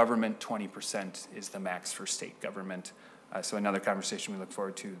local government, 20% is the max for state government. So another conversation we look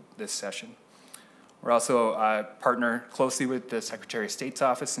forward to this session. We're also partner closely with the Secretary of State's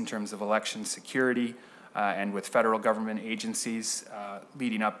office in terms of election security and with federal government agencies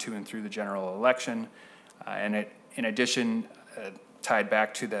leading up to and through the general election. In addition, tied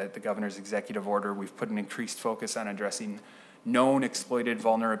back to the governor's executive order, we've put an increased focus on addressing known exploited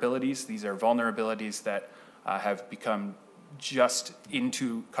vulnerabilities. These are vulnerabilities that have come just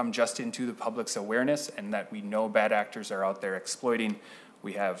into the public's awareness, and that we know bad actors are out there exploiting.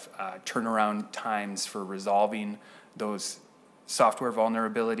 We have turnaround times for resolving those software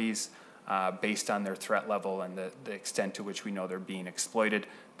vulnerabilities based on their threat level and the extent to which we know they're being exploited.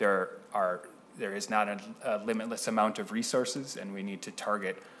 There is not a limitless amount of resources, and we need to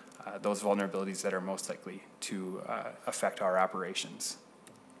target those vulnerabilities that are most likely to affect our operations.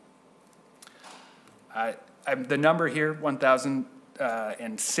 The number here, 1,000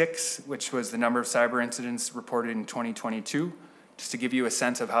 1,006, which was the number of cyber incidents reported in 2022. Just to give you a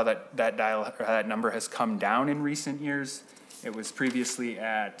sense of how that number has come down in recent years, it was previously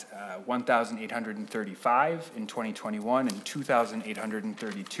at 1,835 in 2021 and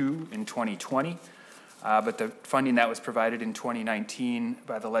 2,832 in 2020. But the funding that was provided in 2019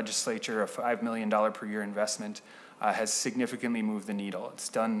 by the legislature, a $5 million per year investment, has significantly moved the needle. It's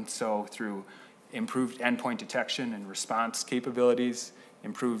done so through improved endpoint detection and response capabilities,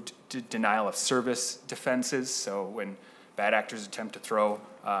 improved denial of service defenses, so when bad actors attempt to throw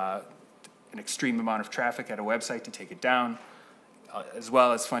an extreme amount of traffic at a website to take it down, as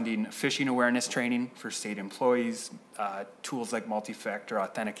well as funding phishing awareness training for state employees, tools like multi-factor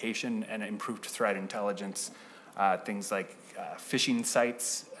authentication and improved threat intelligence, things like phishing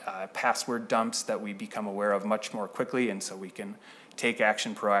sites, password dumps that we become aware of much more quickly, and so we can take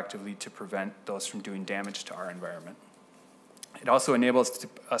action proactively to prevent those from doing damage to our environment. It also enables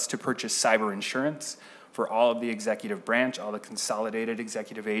us to purchase cyber insurance for all of the executive branch, all the consolidated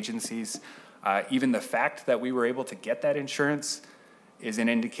executive agencies. Even the fact that we were able to get that insurance is an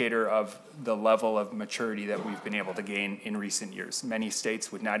indicator of the level of maturity that we've been able to gain in recent years. Many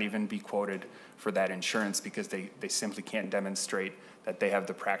states would not even be quoted for that insurance because they simply can't demonstrate that they have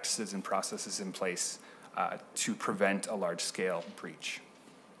the practices and processes in place to prevent a large-scale breach.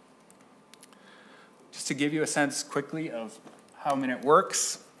 Just to give you a sense quickly of how MNIT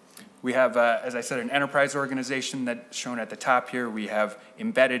works, we have, as I said, an enterprise organization that's shown at the top here. We have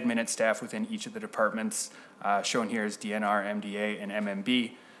embedded MNIT staff within each of the departments. Shown here is DNR, MDA, and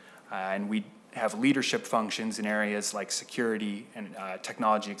MMB. And we have leadership functions in areas like security and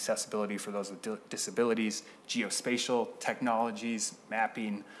technology accessibility for those with disabilities, geospatial technologies,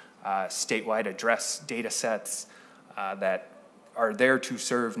 mapping, statewide address data sets that are there to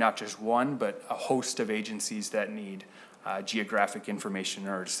serve not just one, but a host of agencies that need geographic information in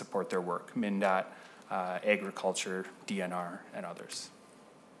order to support their work, MnDOT, agriculture, DNR, and others.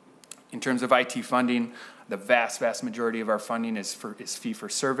 In terms of IT funding, the vast majority of our funding is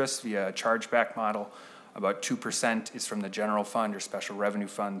fee-for-service via a chargeback model. About 2% is from the general fund or special revenue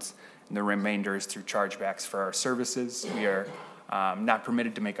funds, and the remainder is through chargebacks for our services. We are not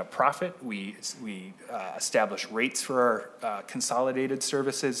permitted to make a profit. We establish rates for our consolidated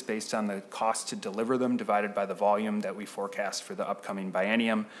services based on the cost to deliver them divided by the volume that we forecast for the upcoming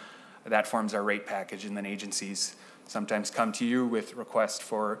biennium. That forms our rate package, and then agencies sometimes come to you with requests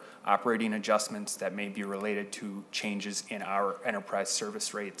for operating adjustments that may be related to changes in our enterprise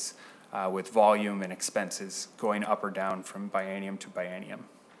service rates with volume and expenses going up or down from biennium to biennium.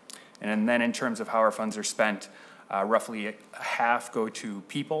 And then in terms of how our funds are spent, roughly half go to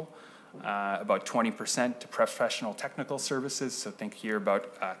people, about 20% to professional technical services. So think here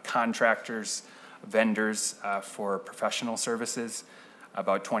about contractors, vendors for professional services,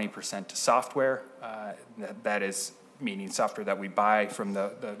 about 20% to software. That is meaning software that we buy from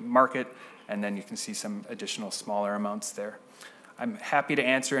the market, and then you can see some additional smaller amounts there. I'm happy to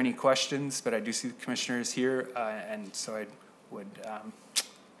answer any questions, but I do see the commissioners here, and so I would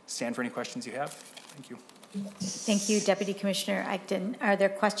stand for any questions you have. Thank you. Thank you, Deputy Commissioner Eichten. Are there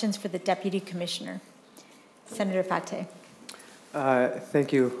questions for the Deputy Commissioner? Senator Fateh.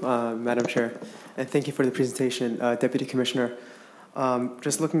 Thank you, Madam Chair, and thank you for the presentation, Deputy Commissioner.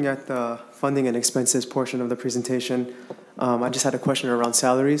 Just looking at the funding and expenses portion of the presentation, I just had a question around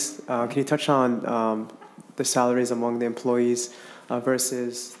salaries. Can you touch on the salaries among the employees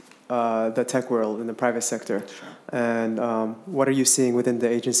versus the tech world in the private sector? And what are you seeing within the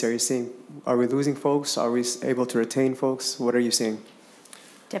agency? Are we losing folks? Are we able to retain folks? What are you seeing?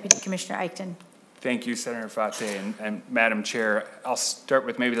 Deputy Commissioner Eichten. Thank you, Senator Fateh, and Madam Chair. I'll start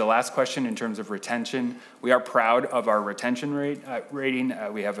with maybe the last question in terms of retention. We are proud of our retention rating.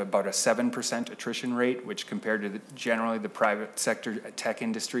 We have about a 7% attrition rate, which compared to generally the private sector tech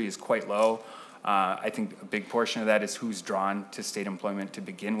industry is quite low. I think a big portion of that is who's drawn to state employment to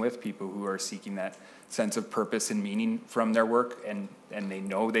begin with, people who are seeking that sense of purpose and meaning from their work, and they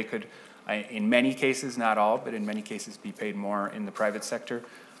know they could, in many cases, not all, but in many cases, be paid more in the private sector.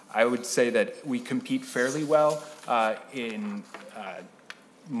 I would say that we compete fairly well in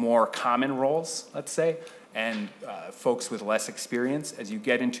more common roles, let's say, and folks with less experience. As you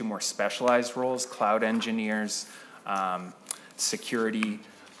get into more specialized roles, cloud engineers, security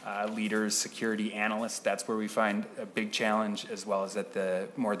leaders, security analysts, that's where we find a big challenge, as well as at the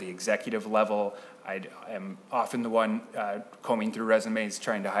executive level. I am often the one combing through resumes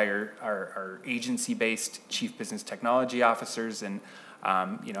trying to hire our agency-based chief business technology officers, and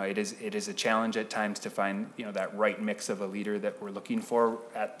it is a challenge at times to find that right mix of a leader that we're looking for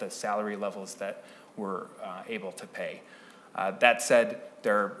at the salary levels that we're able to pay. That said,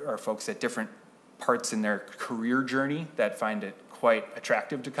 there are folks at different parts in their career journey that find it quite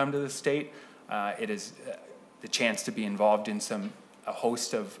attractive to come to the state. It is the chance to be involved in a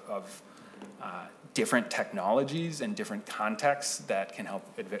host of different technologies and different contexts that can help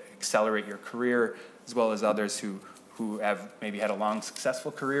accelerate your career, as well as others who have maybe had a long,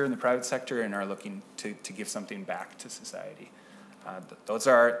 successful career in the private sector and are looking to give something back to society. That's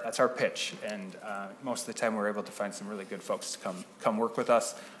our pitch, and most of the time we're able to find some really good folks to come work with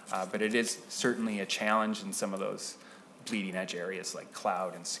us, but it is certainly a challenge in some of those bleeding edge areas like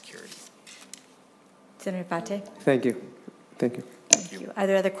cloud and security. Senator Fate? Thank you. Thank you. Thank you. Are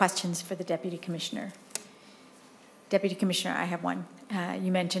there other questions for the Deputy Commissioner? Deputy Commissioner, I have one.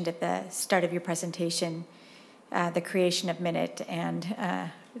 You mentioned at the start of your presentation the creation of MNIT,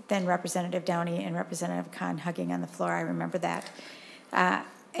 and then Representative Downey and Representative Khan hugging on the floor. I remember that.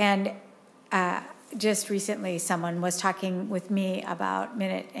 Just recently, someone was talking with me about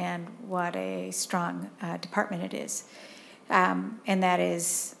MNIT and what a strong department it is. And that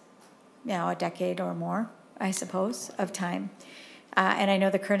is, a decade or more, I suppose, of time. And I know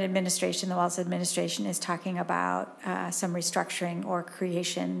the current administration, the Walz administration, is talking about some restructuring or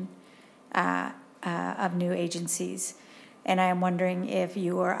creation of new agencies. And I am wondering if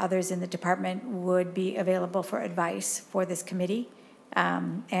you or others in the department would be available for advice for this committee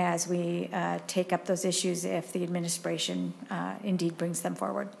as we take up those issues if the administration indeed brings them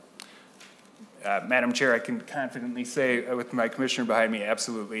forward. Madam Chair, I can confidently say with my commissioner behind me,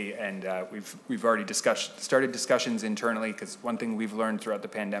 absolutely, and we've already started discussions internally, because one thing we've learned throughout the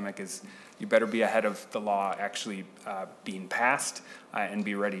pandemic is you better be ahead of the law actually being passed and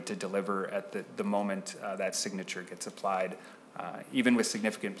be ready to deliver at the moment that signature gets applied. Even with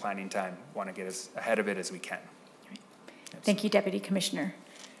significant planning time, want to get as ahead of it as we can. Thank you, Deputy Commissioner.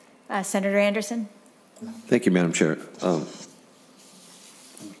 Senator Anderson? Thank you, Madam Chair.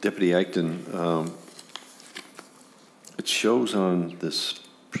 Deputy Eichten, it shows on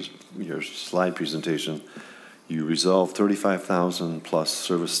your slide presentation, you resolve 35,000 plus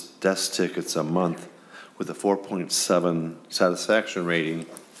service desk tickets a month with a 4.7 satisfaction rating.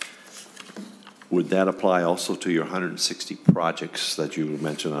 Would that apply also to your 160 projects that you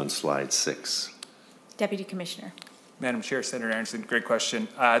mentioned on slide 6? Deputy Commissioner. Madam Chair, Senator Anderson, great question.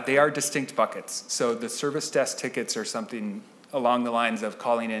 They are distinct buckets. So the service desk tickets are something along the lines of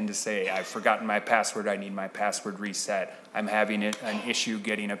calling in to say, I've forgotten my password, I need my password reset. I'm having an issue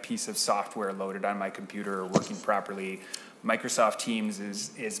getting a piece of software loaded on my computer or working properly. Microsoft Teams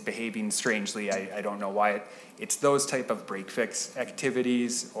is behaving strangely. I don't know why. It's those type of break fix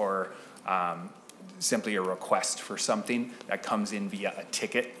activities or simply a request for something that comes in via a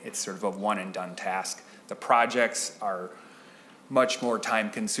ticket. It's sort of a one and done task. The projects are much more time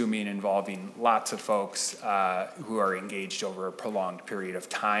consuming, involving lots of folks who are engaged over a prolonged period of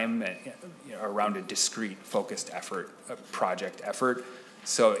time around a discrete focused effort, a project effort.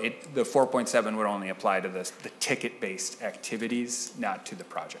 So the 4.7 would only apply to the ticket-based activities, not to the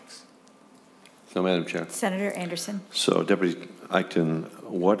projects. So, Madam Chair. Senator Anderson. So, Deputy Eichten,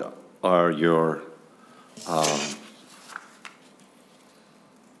 what are your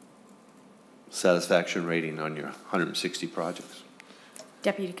satisfaction rating on your 160 projects?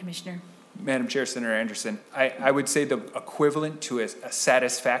 Deputy Commissioner. Madam Chair, Senator Anderson, I would say the equivalent to a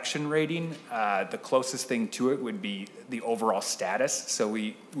satisfaction rating, the closest thing to it would be the overall status. So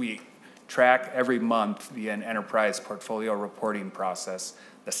we track every month via an enterprise portfolio reporting process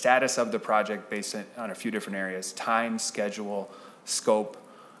the status of the project based on a few different areas: time, schedule, scope,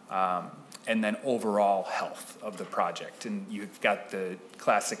 and then overall health of the project. And you've got the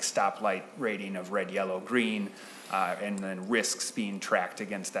classic stoplight rating of red, yellow, green, and then risks being tracked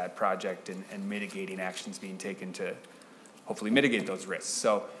against that project and mitigating actions being taken to hopefully mitigate those risks.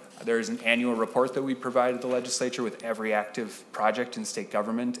 So there's an annual report that we provide the legislature with every active project in state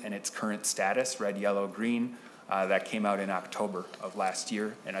government and its current status, red, yellow, green. That came out in October of last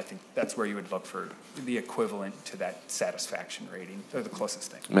year, and I think that's where you would look for the equivalent to that satisfaction rating, or the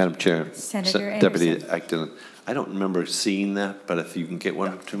closest thing. Madam Chair, Senator Deputy Eichten, I don't remember seeing that, but if you can get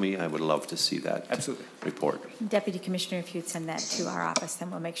one to me, I would love to see that Absolutely. report. Deputy Commissioner, if you'd send that to our office,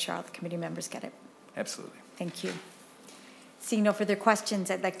 then we'll make sure all the committee members get it. Absolutely. Thank you. Seeing no further questions,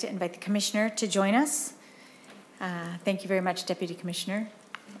 I'd like to invite the Commissioner to join us. Thank you very much, Deputy Commissioner.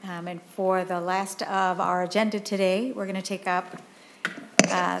 And for the last of our agenda today, we're going to take up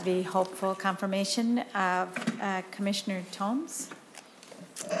the hopeful confirmation of Commissioner Thoms.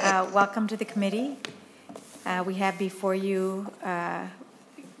 Welcome to the committee. We have before you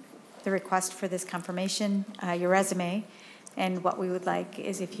the request for this confirmation, your resume, and what we would like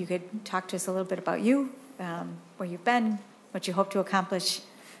is if you could talk to us a little bit about you, where you've been, what you hope to accomplish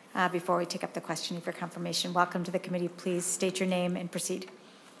before we take up the questioning for confirmation. Welcome to the committee. Please state your name and proceed.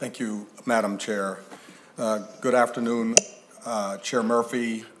 Thank you, Madam Chair. Good afternoon, Chair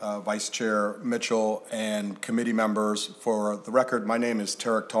Murphy, Vice Chair Mitchell, and committee members. For the record, my name is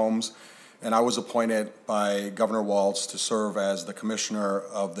Tarek Tomes, and I was appointed by Governor Walz to serve as the Commissioner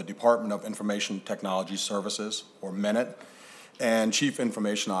of the Department of Information Technology Services, or MNIT, and Chief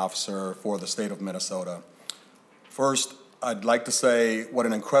Information Officer for the state of Minnesota. First, I'd like to say what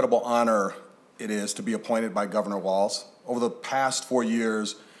an incredible honor it is to be appointed by Governor Walz. Over the past 4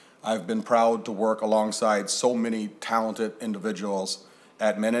 years, I've been proud to work alongside so many talented individuals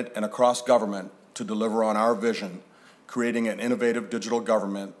at MNIT and across government to deliver on our vision, creating an innovative digital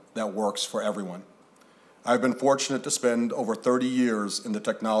government that works for everyone. I've been fortunate to spend over 30 years in my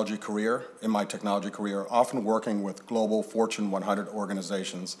technology career, often working with global Fortune 100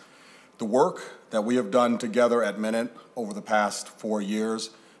 organizations. The work that we have done together at MNIT over the past 4 years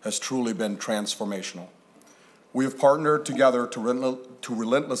has truly been transformational. We have partnered together to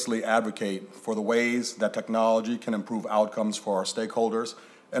relentlessly advocate for the ways that technology can improve outcomes for our stakeholders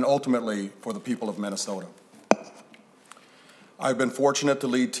and ultimately for the people of Minnesota. I've been fortunate to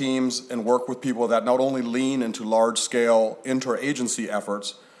lead teams and work with people that not only lean into large-scale interagency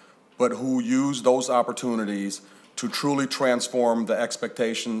efforts, but who use those opportunities to truly transform the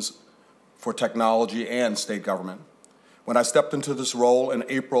expectations for technology and state government. When I stepped into this role in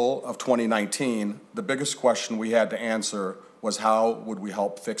April of 2019, the biggest question we had to answer was how would we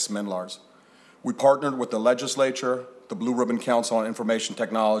help fix MNLARS? We partnered with the legislature, the Blue Ribbon Council on Information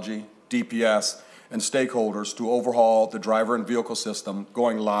Technology, DPS, and stakeholders to overhaul the driver and vehicle system,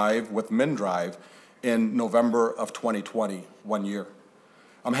 going live with MnDrive in November of 2020, 1 year.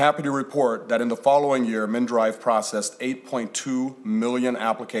 I'm happy to report that in the following year, MnDrive processed 8.2 million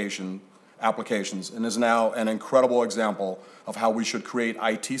applications and is now an incredible example of how we should create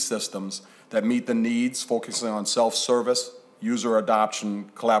IT systems that meet the needs, focusing on self-service, user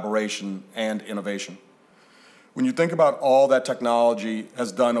adoption, collaboration, and innovation. When you think about all that technology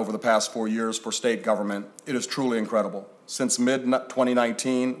has done over the past 4 years for state government, it is truly incredible. Since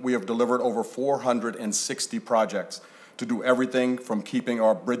mid-2019, we have delivered over 460 projects to do everything from keeping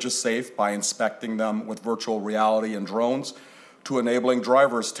our bridges safe by inspecting them with virtual reality and drones, to enabling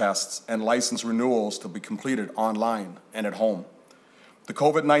driver's tests and license renewals to be completed online and at home. The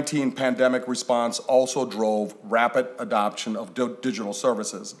COVID-19 pandemic response also drove rapid adoption of digital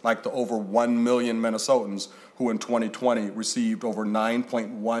services, like the over 1 million Minnesotans who in 2020 received over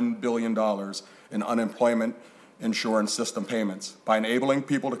 $9.1 billion in unemployment insurance system payments. By enabling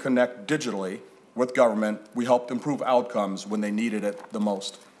people to connect digitally with government, we helped improve outcomes when they needed it the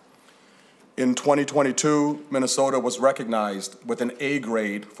most. In 2022, Minnesota was recognized with an A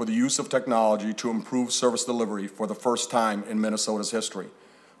grade for the use of technology to improve service delivery for the first time in Minnesota's history,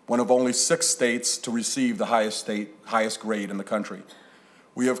 one of only 6 states to receive the highest grade in the country.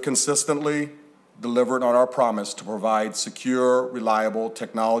 We have consistently delivered on our promise to provide secure, reliable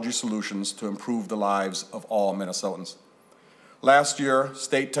technology solutions to improve the lives of all Minnesotans. Last year,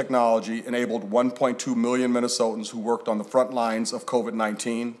 state technology enabled 1.2 million Minnesotans who worked on the front lines of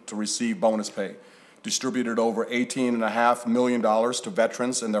COVID-19 to receive bonus pay, distributed over $18.5 million to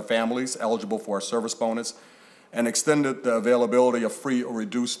veterans and their families eligible for a service bonus, and extended the availability of free or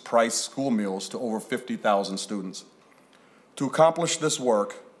reduced price school meals to over 50,000 students. To accomplish this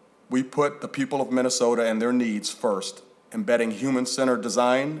work, we put the people of Minnesota and their needs first, embedding human-centered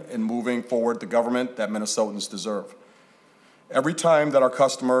design and moving forward the government that Minnesotans deserve. Every time that our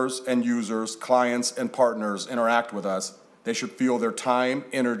customers and users, clients and partners interact with us, they should feel their time,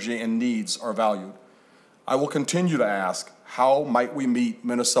 energy, and needs are valued. I will continue to ask, how might we meet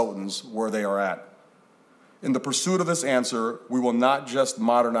Minnesotans where they are at? In the pursuit of this answer, we will not just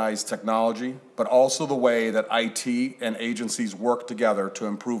modernize technology, but also the way that IT and agencies work together to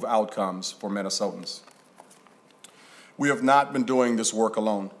improve outcomes for Minnesotans. We have not been doing this work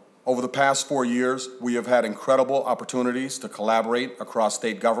alone. Over the past 4 years, we have had incredible opportunities to collaborate across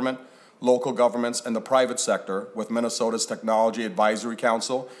state government, local governments, and the private sector with Minnesota's Technology Advisory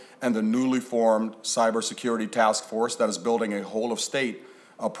Council and the newly formed Cybersecurity Task Force that is building a whole-of-state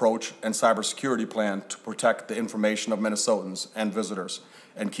approach and cybersecurity plan to protect the information of Minnesotans and visitors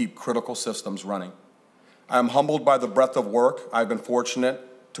and keep critical systems running. I am humbled by the breadth of work I've been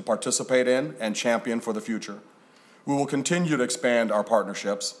fortunate to participate in and champion for the future. We will continue to expand our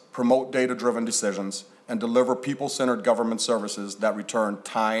partnerships, promote data-driven decisions, and deliver people-centered government services that return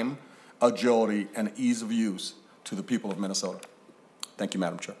time, agility, and ease of use to the people of Minnesota. Thank you,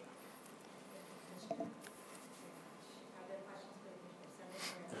 Madam Chair.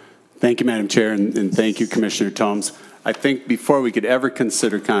 Thank you, Madam Chair, and thank you, Commissioner Tomes. I think before we could ever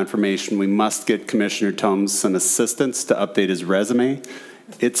consider confirmation, we must get Commissioner Tomes some assistance to update his resume.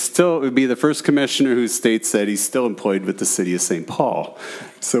 It would be the first commissioner who states that he's still employed with the city of St. Paul.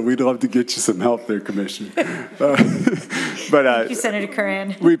 So we'd love to get you some help there, Commissioner. Thank you, Senator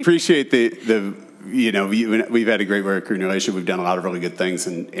Curran. We appreciate we've had a great working relationship. We've done a lot of really good things,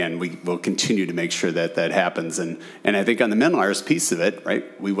 and we will continue to make sure that that happens. And I think on the MNLARS piece of it,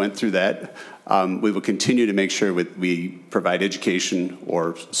 right, we went through that. We will continue to make sure we provide education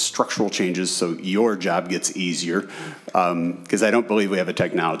or structural changes so your job gets easier, because I don't believe we have a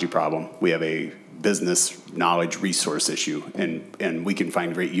technology problem. We have a business knowledge resource issue, and we can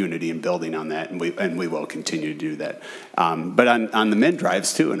find great unity in building on that, and we will continue to do that. But on the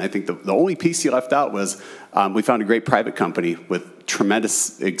mid-drives too, and I think the only piece you left out was we found a great private company with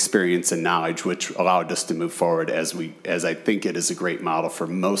tremendous experience and knowledge, which allowed us to move forward as I think it is a great model for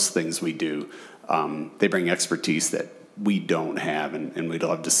most things we do. They bring expertise that we don't have, and we'd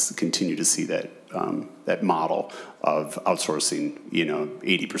love to continue to see that that model of outsourcing,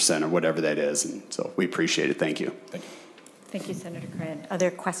 80% or whatever that is. And so we appreciate it. Thank you. Thank you. Thank you, Senator Curran.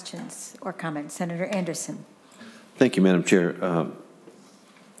 Other questions or comments? Senator Anderson. Thank you, Madam Chair.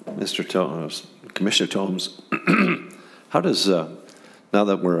 Commissioner Tomes, how does, now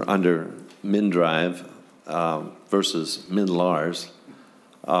that we're under MnDrive versus MnLARS,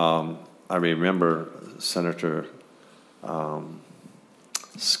 I remember Senator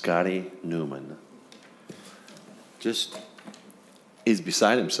Scotty Newman he's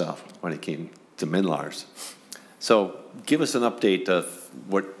beside himself when it came to MnLARS. So give us an update of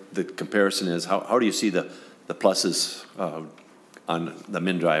what the comparison is. How do you see the pluses on the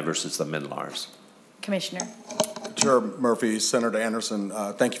MnDrive versus the MnLARS? Commissioner. Chair Murphy, Senator Anderson,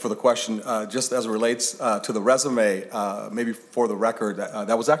 thank you for the question. Just as it relates to the resume, maybe for the record,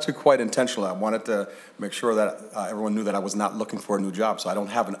 that was actually quite intentional. I wanted to make sure that everyone knew that I was not looking for a new job, so I don't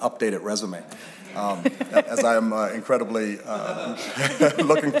have an updated resume, as I am incredibly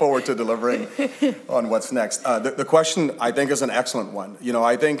looking forward to delivering on what's next. The question, I think, is an excellent one.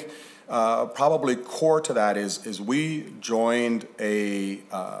 I think probably core to that is we joined a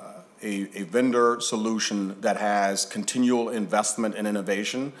vendor solution that has continual investment and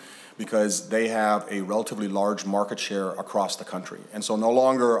innovation because they have a relatively large market share across the country. And so no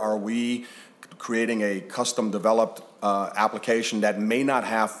longer are we creating a custom developed application that may not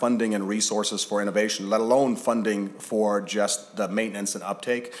have funding and resources for innovation, let alone funding for just the maintenance and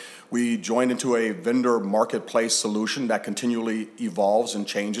uptake. We joined into a vendor marketplace solution that continually evolves and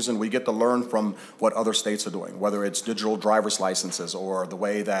changes, and we get to learn from what other states are doing, whether it's digital driver's licenses or the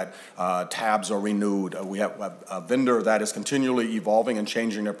way that tabs are renewed. We have a vendor that is continually evolving and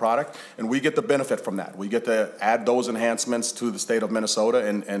changing their product, and we get the benefit from that. We get to add those enhancements to the state of Minnesota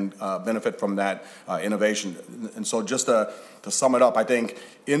and benefit from that innovation. And so just to sum it up, I think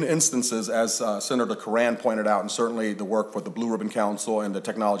in instances, as Senator Curran pointed out, and certainly the work with the Blue Ribbon Council and the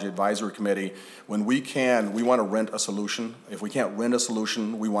Technology Advisory Committee, when we want to rent a solution. If we can't rent a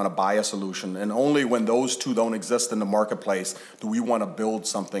solution, we want to buy a solution. And only when those two don't exist in the marketplace do we want to build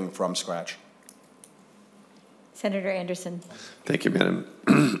something from scratch. Senator Anderson. Thank you,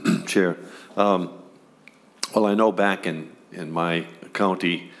 Madam Chair. Well, I know back in my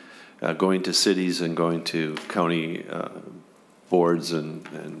county, going to cities and going to county boards and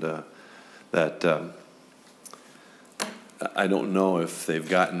that I don't know if they've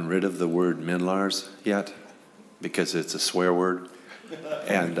gotten rid of the word MnLARS yet because it's a swear word.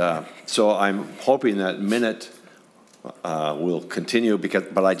 And so I'm hoping that MNIT will continue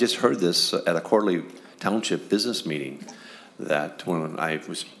but I just heard this at a quarterly township business meeting that when I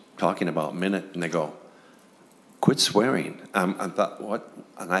was talking about MNIT and they go, quit swearing. I thought, what?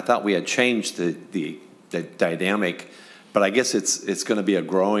 And I thought we had changed the dynamic, but I guess it's going to be a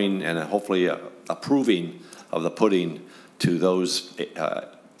growing and hopefully a proving of the pudding to those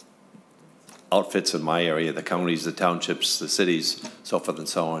outfits in my area, the counties, the townships, the cities, so forth and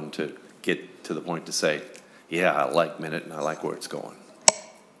so on, to get to the point to say, yeah, I like MNIT and I like where it's going.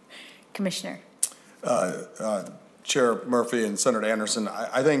 Commissioner. Chair Murphy and Senator Anderson,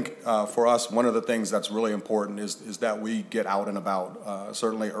 I think for us, one of the things that's really important is that we get out and about.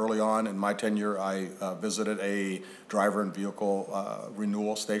 Certainly early on in my tenure, I visited a driver and vehicle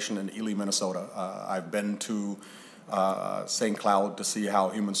renewal station in Ely, Minnesota. I've been to St. Cloud to see how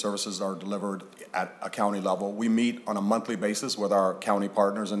human services are delivered at a county level. We meet on a monthly basis with our county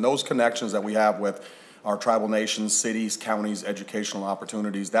partners, and those connections that we have with our tribal nations, cities, counties, educational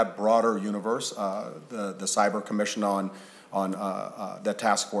opportunities, that broader universe, the Cyber Commission on that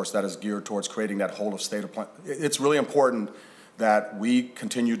task force that is geared towards creating that whole of state of plan. It's really important that we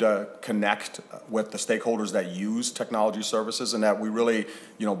continue to connect with the stakeholders that use technology services, and that we really,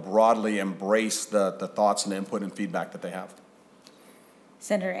 broadly embrace the thoughts and input and feedback that they have.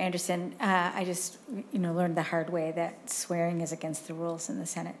 Senator Anderson, I just, learned the hard way that swearing is against the rules in the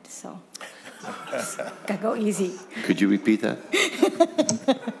Senate, so gotta go easy. Could you repeat that?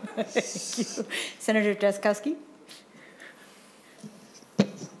 Thank you. Senator Drazkowski.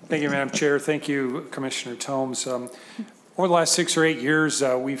 Thank you, Madam Chair. Thank you, Commissioner Tomes. Over the last 6 or 8 years,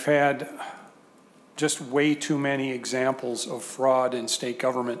 we've had just way too many examples of fraud in state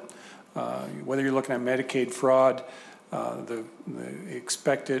government. Whether you're looking at Medicaid fraud, the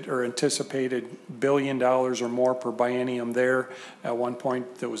expected or anticipated $1 billion or more per biennium there at one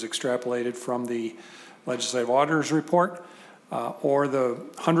point that was extrapolated from the legislative auditor's report, or the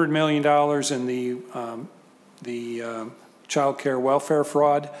 $100 million in the child care welfare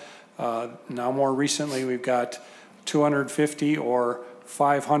fraud. Now more recently we've got 250 or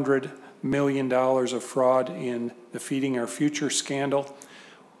 $500 million of fraud in the Feeding Our Future scandal.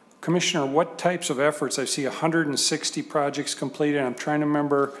 Commissioner, what types of efforts? I see 160 projects completed. I'm trying to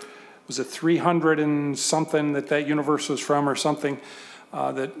remember, was it 300 and something that universe was from or something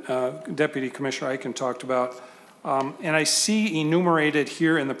that Deputy Commissioner Eichen talked about. And I see enumerated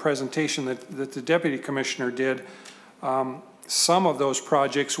here in the presentation that the Deputy Commissioner did some of those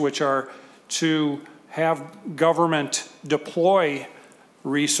projects which are to have government deploy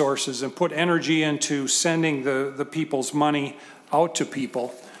resources and put energy into sending the people's money out to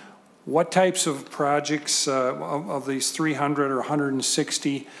people. What types of projects of these 300 or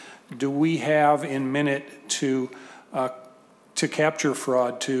 160 do we have in MNIT to capture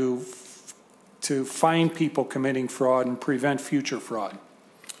fraud, to find people committing fraud and prevent future fraud?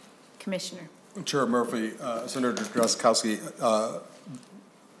 Commissioner. Chair Murphy, Senator Drazkowski,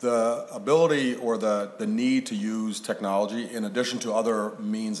 the ability or the need to use technology in addition to other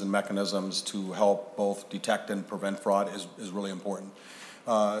means and mechanisms to help both detect and prevent fraud is really important.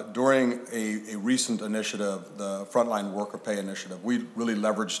 During a recent initiative, the Frontline Worker Pay Initiative, we really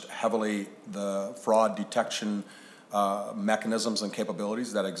leveraged heavily the fraud detection mechanisms and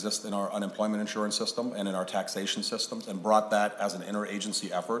capabilities that exist in our unemployment insurance system and in our taxation systems, and brought that as an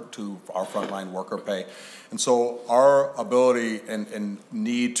interagency effort to our frontline worker pay. And so our ability and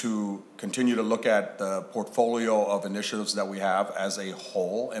need to continue to look at the portfolio of initiatives that we have as a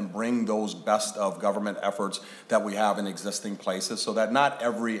whole and bring those best of government efforts that we have in existing places, so that not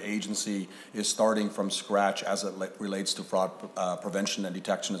every agency is starting from scratch as it relates to fraud prevention and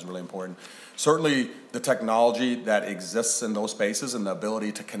detection is really important. Certainly the technology that exists in those spaces and the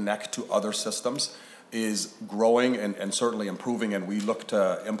ability to connect to other systems is growing and certainly improving, and we look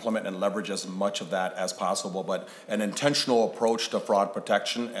to implement and leverage as much of that as possible. But an intentional approach to fraud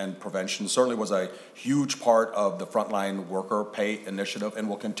protection and prevention certainly was a huge part of the Frontline Worker Pay Initiative and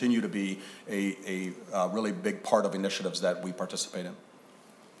will continue to be a really big part of initiatives that we participate in.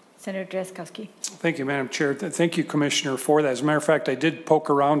 Senator Drazkowski. Thank you, Madam Chair. Thank you, Commissioner, for that. As a matter of fact, I did poke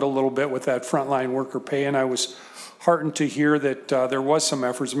around a little bit with that frontline worker pay, and I was heartened to hear that there was some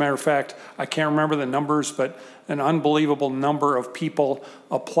efforts. As a matter of fact, I can't remember the numbers, but an unbelievable number of people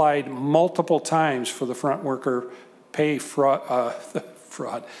applied multiple times for the front worker pay fraud.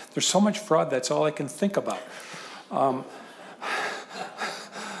 There's so much fraud, that's all I can think about. But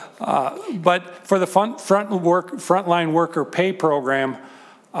for the frontline worker pay program,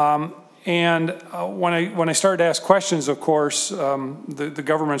 when I started to ask questions, of course, the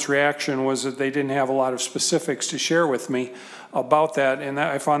government's reaction was that they didn't have a lot of specifics to share with me about that, and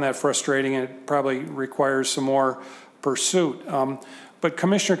I found that frustrating, and it probably requires some more pursuit. But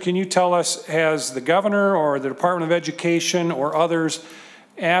Commissioner, can you tell us, has the governor or the Department of Education or others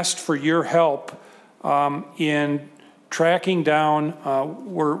asked for your help in tracking down?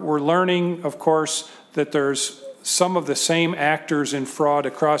 We're learning, of course, that there's some of the same actors in fraud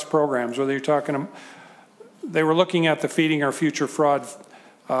across programs, whether you're talking, they were looking at the Feeding Our Future fraud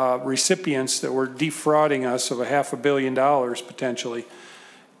recipients that were defrauding us of $500 million potentially,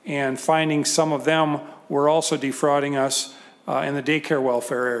 and finding some of them were also defrauding us in the daycare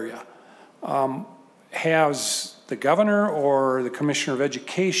welfare area. Has the governor or the Commissioner of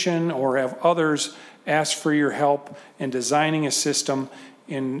Education or have others asked for your help in designing a system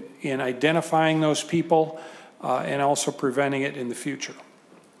in identifying those people and also preventing it in the future?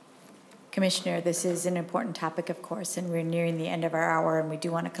 Commissioner, this is an important topic, of course, and we're nearing the end of our hour, and we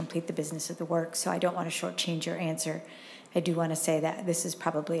do want to complete the business of the work, so I don't want to shortchange your answer. I do want to say that this is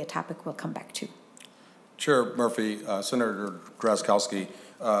probably a topic we'll come back to. Chair Murphy, Senator Drazkowski,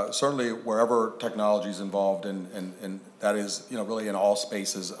 certainly wherever technology is involved, and that is, really in all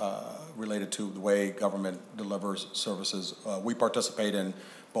spaces related to the way government delivers services, we participate in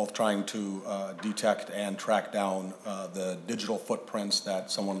both trying to detect and track down the digital footprints that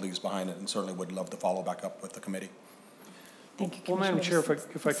someone leaves behind it, and certainly would love to follow back up with the committee. Thank you, Commissioner. Well, Madam Chair,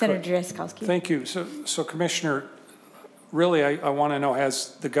 if I could. Senator Drazkowski. Thank you. So Commissioner, really, I want to know,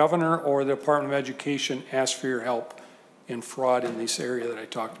 has the governor or the Department of Education asked for your help in fraud in this area that I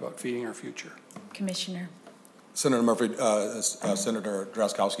talked about, feeding our future? Commissioner. Senator Murphy, Senator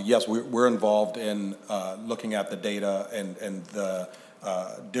Drazkowski, yes, we're involved in looking at the data and the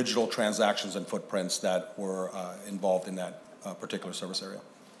digital transactions and footprints that were involved in that particular service area.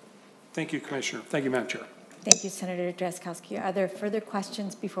 Thank you, Commissioner. Thank you, Madam Chair. Thank you, Senator Drazkowski. Are there further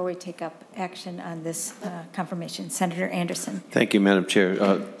questions before we take up action on this confirmation? Senator Anderson. Thank you, Madam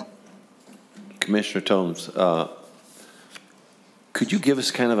Chair. Commissioner Tomes, could you give us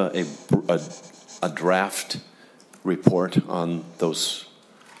kind of a draft report on those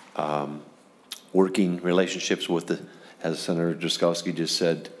working relationships with the, as Senator Drazkowski just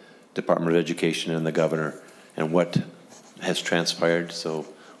said, Department of Education and the governor, and what has transpired, so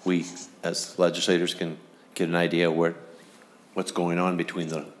we as legislators can get an idea of what's going on between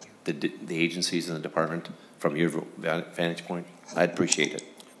the agencies and the department from your vantage point? I'd appreciate it.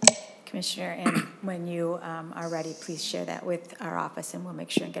 Commissioner, and when you are ready, please share that with our office, and we'll make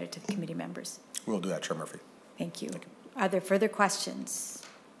sure and get it to the committee members. We'll do that, Chair Murphy. Thank you. Are there further questions?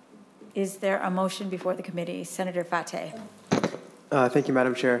 Is there a motion before the committee? Senator Fateh. Thank you,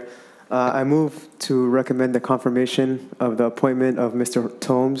 Madam Chair. I move to recommend the confirmation of the appointment of Mr.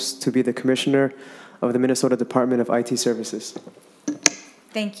 Tomes to be the Commissioner of the Minnesota Department of IT Services.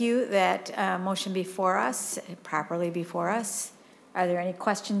 Thank you. That motion before us, properly before us. Are there any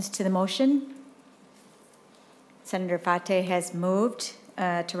questions to the motion? Senator Fateh has moved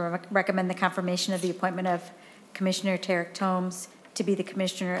to recommend the confirmation of the appointment of Commissioner Tarek Tomes to be the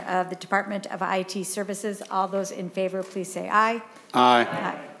Commissioner of the Department of IT Services. All those in favor, please say aye. Aye.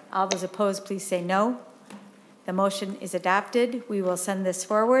 Aye. All those opposed, please say no. The motion is adopted. We will send this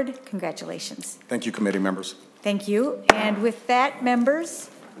forward. Congratulations. Thank you, committee members. Thank you. And with that, members,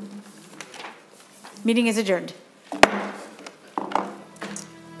 meeting is adjourned.